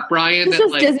agree with Brian that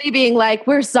just like Disney being like,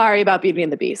 we're sorry about Beauty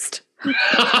and the Beast.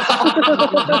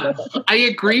 I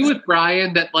agree with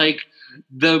Brian that like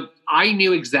I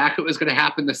knew exactly what was going to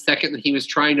happen the second that he was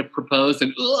trying to propose,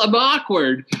 and I'm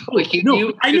awkward. Like I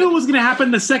knew it was going to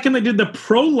happen the second they did the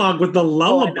prologue with the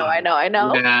lullaby. I know.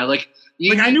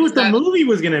 Yeah, I knew what the movie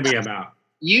was going to be about.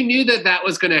 You knew that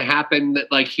was going to happen,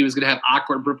 that like he was going to have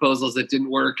awkward proposals that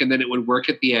didn't work and then it would work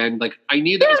at the end. Like I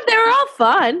knew that. They were all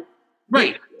fun.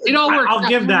 Right. It all worked. I'll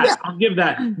give that. I'll give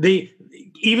that.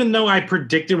 Even though I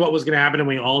predicted what was going to happen and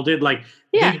we all did, like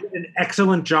they did an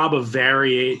excellent job of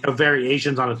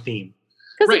variations on a theme.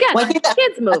 Because again, I think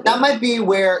kids movie. That might be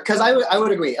where, because I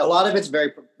would agree. A lot of it's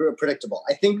very predictable.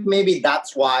 I think maybe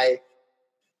that's why,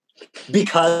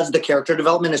 because the character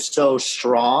development is so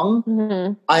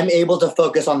strong, I'm able to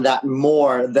focus on that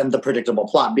more than the predictable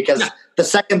plot. Because the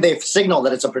second they've signaled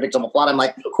that it's a predictable plot, I'm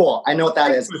like, cool, I know what that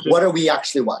is. What are we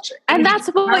actually watching? And that's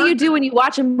what you do when you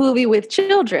watch a movie with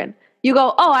children. You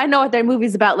go, oh, I know what their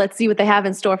movie's about. Let's see what they have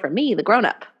in store for me, the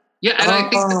grown-up. Yeah, and I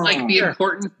think that like the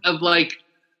importance of like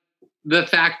the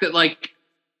fact that like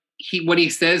when he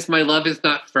says my love is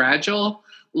not fragile,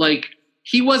 like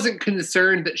he wasn't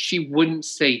concerned that she wouldn't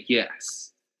say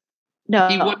yes. No.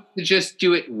 He wanted to just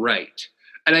do it right.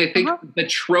 And I think the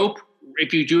trope,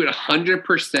 if you do it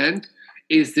 100%,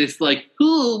 is this like,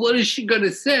 ooh, what is she going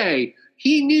to say?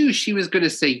 He knew she was going to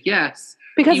say yes.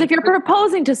 Because if you're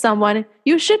proposing to someone,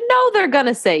 you should know they're going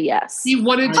to say yes. He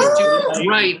wanted to do it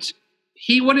right.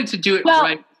 He wanted to do it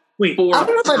right for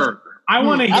her. I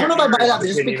want to hear. I don't know if I buy that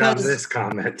just opinion on because this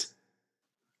comment.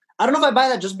 I don't know if I buy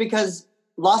that just because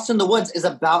Lost in the Woods is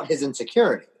about his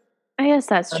insecurity. I guess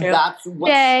that's true. And that's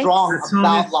what's strong The song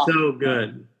about is Lost. so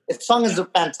good. His song is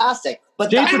fantastic,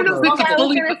 but Jason, that's I don't know if it's I was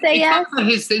fully gonna say it's yes. not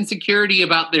his insecurity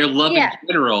about their love in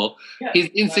general. His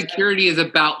insecurity is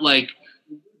about like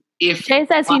if Jay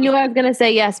says he knew I was going to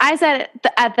say yes. I said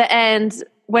at the end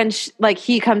when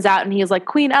he comes out and he's like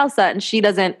Queen Elsa and she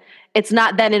doesn't. It's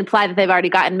not then implied that they've already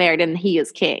gotten married and he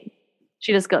is king.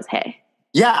 She just goes, "Hey."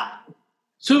 Yeah.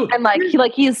 So and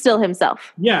he is still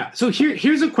himself. Yeah. So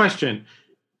here's a question.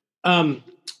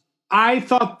 I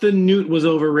thought the newt was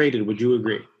overrated. Would you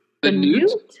agree? The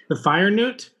newt? The fire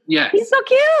newt? Yes. He's so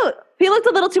cute. He looked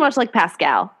a little too much like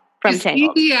Pascal from Is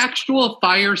Tangled. he the actual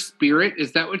fire spirit?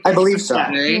 Is that what I believe so.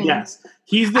 Yes.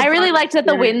 I really liked that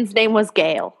the wind's name was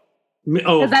Gale.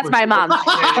 Oh, Because that's my mom.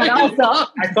 But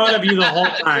also, I thought of you the whole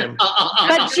time.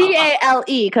 but Gale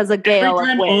because of Gale Every of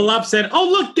time wind. Olaf said, "Oh,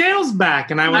 look, Gail's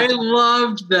back," and I I went,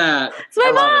 loved that. It's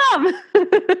my mom.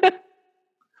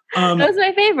 That was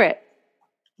my favorite.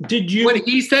 Did you? When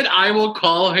he said, I will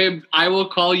call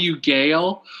you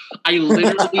Gail, I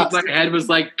literally, my head was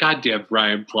like, goddamn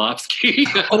Brian Plofsky.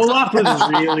 Olaf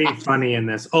was really funny in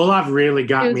this. Olaf really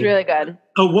got me. He was really good.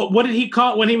 Oh, what did he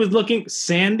call it when he was looking?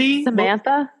 Sandy?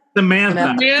 Samantha?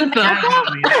 Samantha.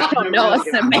 I don't know a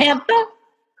Samantha.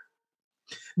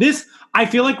 This, I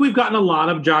feel like we've gotten a lot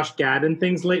of Josh Gad and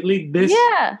things lately. This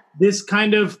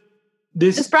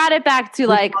brought it back to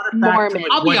like Mormon.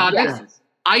 I'll be honest.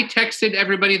 I texted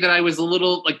everybody that I was a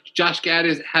little like Josh Gad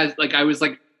I was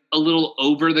like a little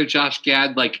over the Josh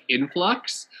Gad like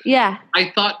influx. Yeah.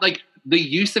 I thought like the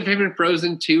use of him in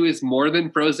Frozen 2 is more than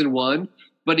Frozen 1,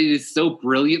 but it is so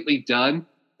brilliantly done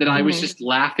that I was just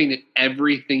laughing at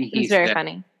everything he said. Very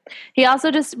funny. He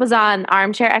also just was on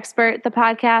Armchair Expert, the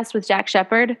podcast with Jack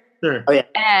Shepard. Sure. Oh yeah.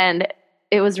 And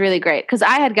it was really great because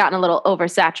I had gotten a little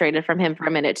oversaturated from him for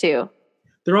a minute too.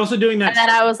 They're also doing that. And then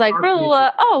I was like,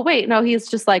 oh, wait, no, he's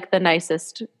just like the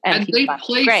nicest. And they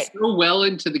play so well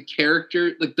into the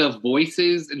character, like the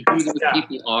voices and who those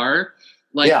people are.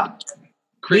 Like,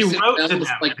 they wrote to them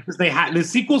because the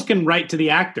sequels can write to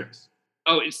the actors.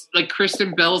 Oh, it's like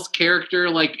Kristen Bell's character,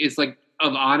 like, is like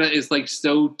of Anna is like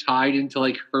so tied into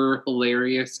like her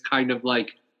hilarious kind of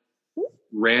like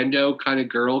rando kind of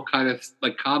girl kind of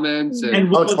like comments. And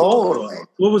what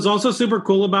was also super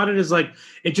cool about it is like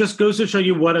it just goes to show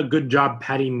you what a good job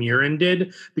Patty Murin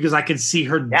did because I could see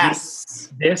her do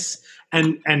this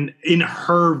and in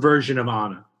her version of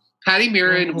Anna. Patty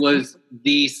Murin was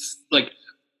like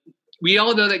we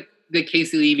all know that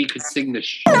Casey Levy could sing the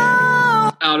shit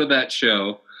out of that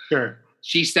show. Sure.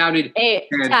 She sounded 8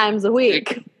 times a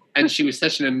week. And she was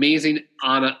such an amazing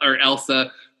Anna or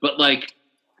Elsa, but like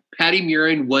Patty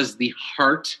Murin was the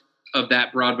heart of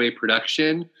that Broadway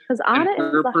production. Because Anna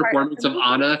her performance of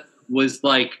Anna was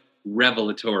like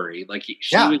revelatory. Like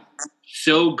she was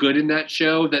so good in that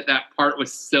show that part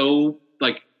was so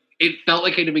like it felt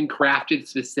like it had been crafted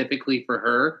specifically for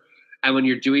her. And when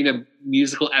you're doing a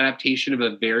musical adaptation of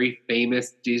a very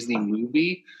famous Disney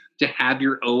movie, to have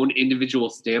your own individual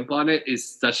stamp on it is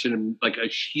such a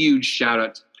huge shout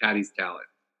out to Patty's talent.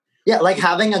 Yeah, like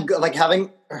having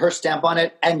her stamp on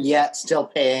it and yet still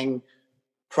paying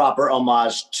proper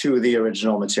homage to the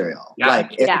original material. Yeah.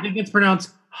 Like I think it's pronounced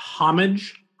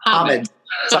homage. Homage.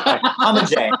 Sorry.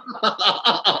 Homage.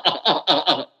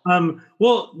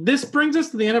 Well, this brings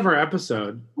us to the end of our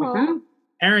episode. Mm-hmm.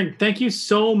 Erin, thank you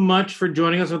so much for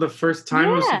joining us for the first time.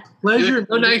 It was a pleasure. It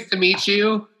was so nice to meet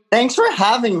you. Thanks for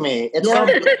having me. It's so a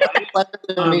pleasure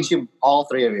to meet you, all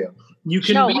three of you.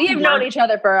 We have known each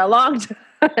other for a long time.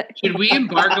 Should we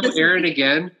embargo Erin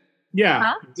again?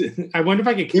 Yeah. Huh? I wonder if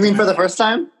I could. You mean for the first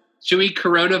time? Should we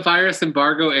coronavirus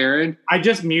embargo Erin? I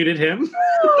just muted him.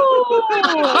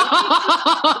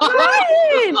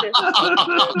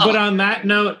 But on that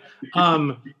note,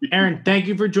 Erin, thank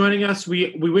you for joining us.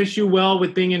 We wish you well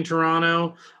with being in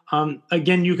Toronto.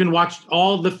 Again, you can watch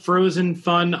all the Frozen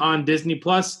fun on Disney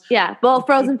Plus. Yeah, well,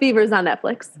 Frozen Fever is on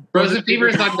Netflix. Frozen Fever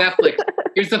is on Netflix.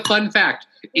 Here's a fun fact: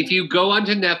 if you go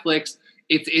onto Netflix,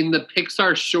 it's in the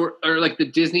Pixar short or like the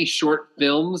Disney short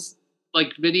films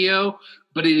like video.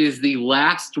 but it is the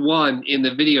last one in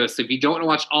the video. So if you don't want to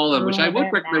watch all of them, which I would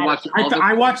recommend watching all of them.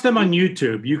 I watch them on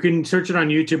YouTube. You can search it on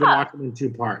YouTube and watch them in 2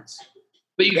 parts.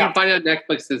 But you can find it on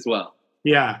Netflix as well.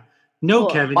 Yeah. No,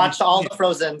 Kevin. Watch all the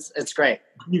Frozens. It's great.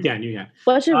 You can.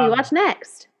 What should we watch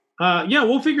next? Yeah,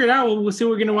 we'll figure it out. We'll see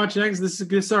what we're going to watch next. This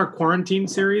is our quarantine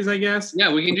series, I guess.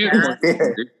 Yeah, we can do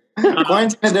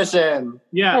quarantine edition.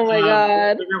 Yeah. Oh my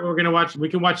God. We're going to watch. We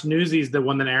can watch Newsies, the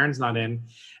one that Aaron's not in.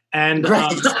 And the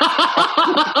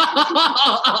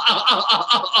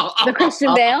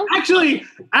Christian Bale? Actually,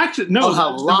 no.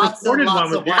 Lots of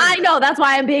I know. That's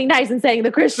why I'm being nice and saying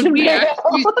the Christian we Bale.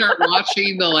 actually start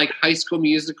watching the High School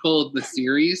Musical, the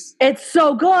series. It's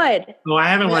so good. Oh, I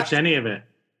haven't watched any of it.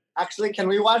 Actually, can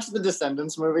we watch the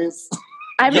Descendants movies?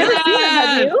 I've never seen them.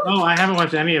 Have you? Oh, I haven't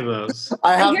watched any of those.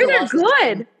 I hear they're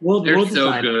good. We'll so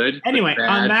decide. good. Anyway,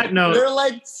 on that note,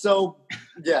 they're so.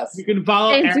 Yes. You can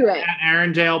follow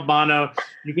Aaron J. Albano.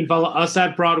 You can follow us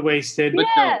at Broadwasted.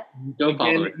 Yeah. Don't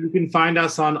follow it. You can find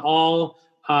us on all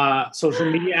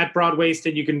social media at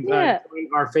Broadwasted. You can join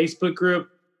our Facebook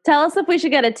group. Tell us if we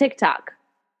should get a TikTok.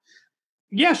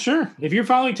 Yeah, sure. If you're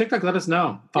following TikTok, let us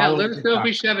know. Let us know if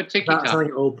we should have a TikTok. Sound like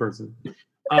an old person.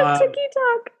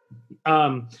 TikTok.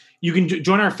 You can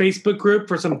join our Facebook group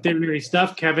for some theory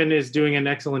stuff. Kevin is doing an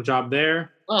excellent job there.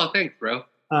 Oh, thanks, bro.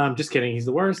 Just kidding. He's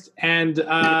the worst. And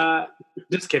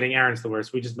just kidding. Aaron's the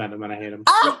worst. We just met him and I hate him.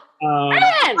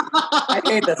 Aaron! I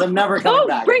hate this. I'm never coming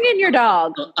back. Bring in your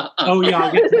dog. Oh, yeah.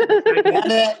 I'll get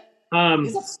to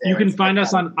it. You can find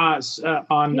us on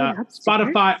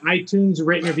Spotify, iTunes.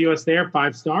 Rate and review us there.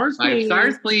 5 stars. 5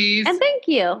 stars, please. And thank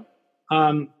you.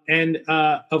 And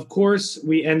of course,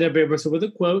 we end every episode with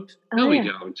a quote. No, we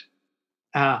don't.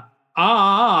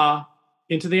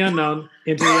 Into the unknown.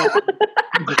 Into the unknown.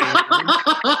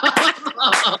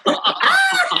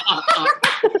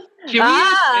 Can we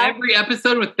end every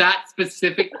episode with that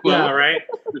specific quote? Yeah, right.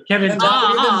 Kevin, it's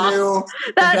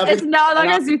no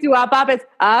longer Zutu Wap Wap. It's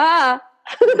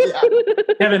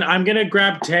Kevin, I'm gonna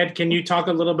grab Ted. Can you talk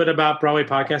a little bit about Broadway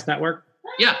Podcast Network?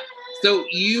 Yeah. So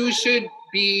you should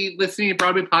be listening to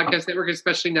Broadway Podcast Network,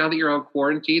 especially now that you're on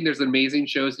quarantine. There's amazing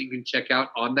shows that you can check out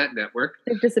on that network.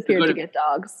 They've disappeared to get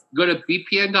dogs. Go to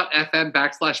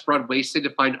bpn.fm/Broadwasted to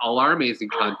find all our amazing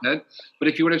content. But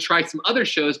if you want to try some other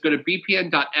shows, go to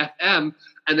bpn.fm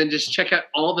and then just check out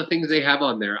all the things they have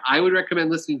on there. I would recommend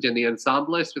listening to The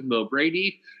Ensemblist with Mo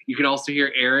Brady. You can also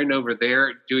hear Aaron over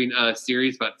there doing a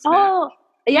series about Smash. Oh,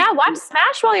 yeah. Watch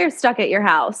Smash while you're stuck at your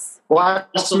house. Watch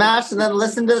Smash and then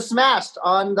listen to Smashed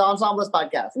on the Ensemblist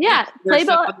podcast. Yeah. There's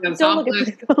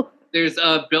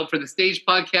Built for the Stage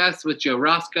podcast with Joe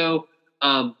Roscoe.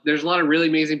 There's a lot of really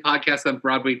amazing podcasts on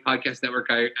Broadway Podcast Network.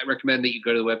 I recommend that you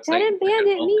go to the website. Ted and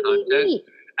Bandit, me.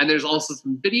 And there's also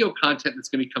some video content that's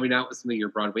going to be coming out with some of your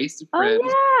Broadwasted friends,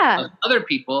 other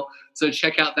people. So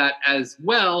check out that as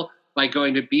well by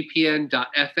going to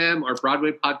bpn.fm or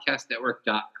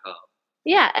BroadwayPodcastNetwork.com.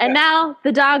 Yeah, and now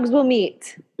the dogs will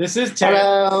meet. This is Ted.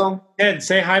 Hello. Ted,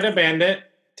 say hi to Bandit.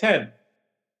 Ted,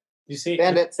 you see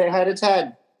Bandit? Say hi to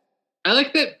Ted. I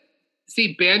like that.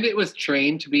 See, Bandit was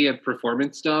trained to be a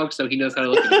performance dog, so he knows how to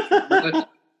look at it.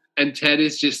 And Ted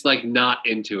is just not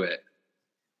into it.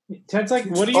 Ted's like,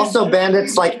 what do you also do?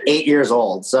 Bandit's 8 years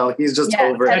old, so he's just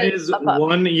over it. Ted is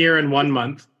 1 year and 1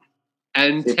 month.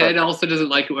 And Ted also doesn't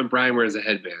like it when Brian wears a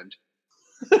headband.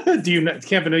 Do you not,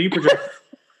 Kevin, are you projecting?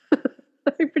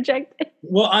 I project.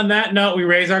 Well, on that note, we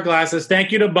raise our glasses.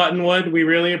 Thank you to Buttonwood. We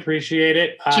really appreciate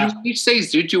it. Should we each say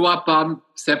Zutu Wap Bomb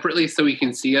separately so we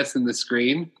can see us in the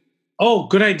screen? Oh,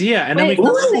 good idea. And Wait, then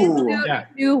we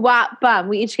Zutu Wap Bum.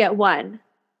 We each get one.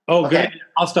 Oh, okay. Good.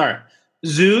 I'll start.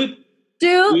 Zoot.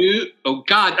 Oh,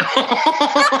 God.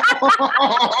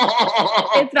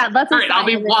 It's bad. Let's all right, I'll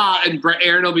be Wah and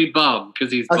Aaron will be Bum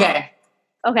because he's okay.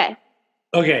 Bum.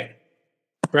 Okay.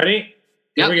 Ready?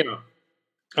 Here we go.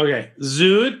 Okay.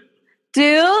 Zoot.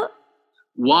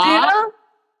 Wah.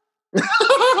 Yeah,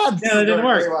 that didn't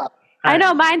work. I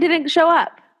know. Mine didn't show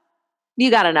up.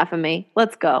 You got enough of me.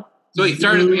 Let's go. So he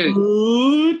started again.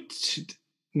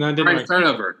 No, it didn't work. Start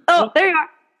over. Oh, there you are.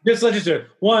 Let's just do it.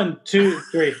 1, 2,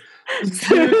 3.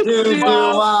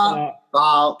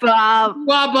 Bob. Bum.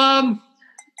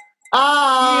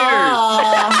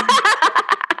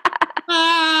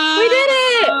 We did it.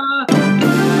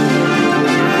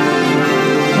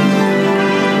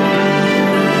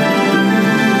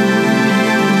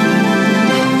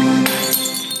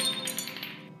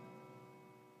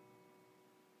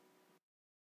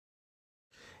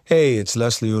 Hey, it's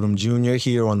Leslie Odom Jr.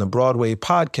 here on the Broadway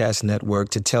Podcast Network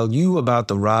to tell you about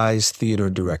the Rise Theater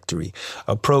Directory,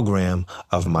 a program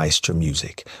of Maestro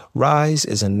Music. Rise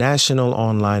is a national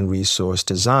online resource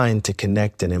designed to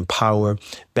connect and empower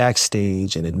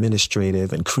backstage and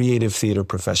administrative and creative theater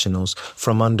professionals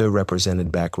from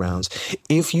underrepresented backgrounds.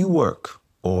 If you work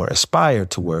or aspire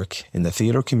to work in the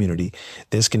theater community,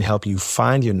 this can help you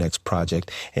find your next project.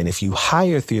 And if you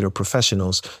hire theater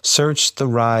professionals, search the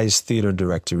Rise Theater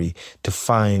Directory to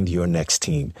find your next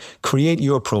team. Create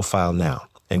your profile now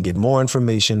and get more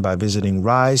information by visiting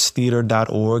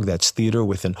risetheater.org. That's theater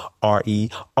with an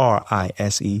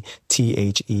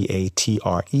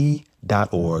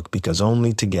RERISETHEATRE.org, because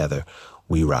only together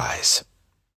we rise.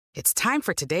 It's time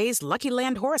for today's Lucky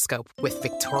Land horoscope with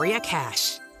Victoria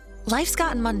Cash. Life's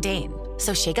gotten mundane,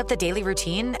 so shake up the daily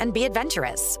routine and be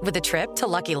adventurous with a trip to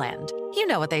Lucky Land. You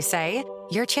know what they say,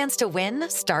 your chance to win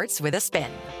starts with a spin.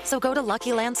 So go to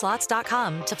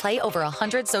LuckyLandSlots.com to play over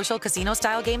 100 social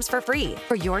casino-style games for free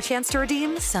for your chance to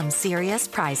redeem some serious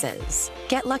prizes.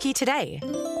 Get lucky today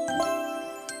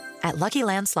at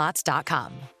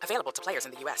LuckyLandSlots.com. Available to players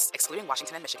in the U.S., excluding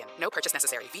Washington and Michigan. No purchase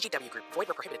necessary. VGW Group. Void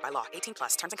where prohibited by law. 18+.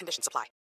 Terms and conditions apply.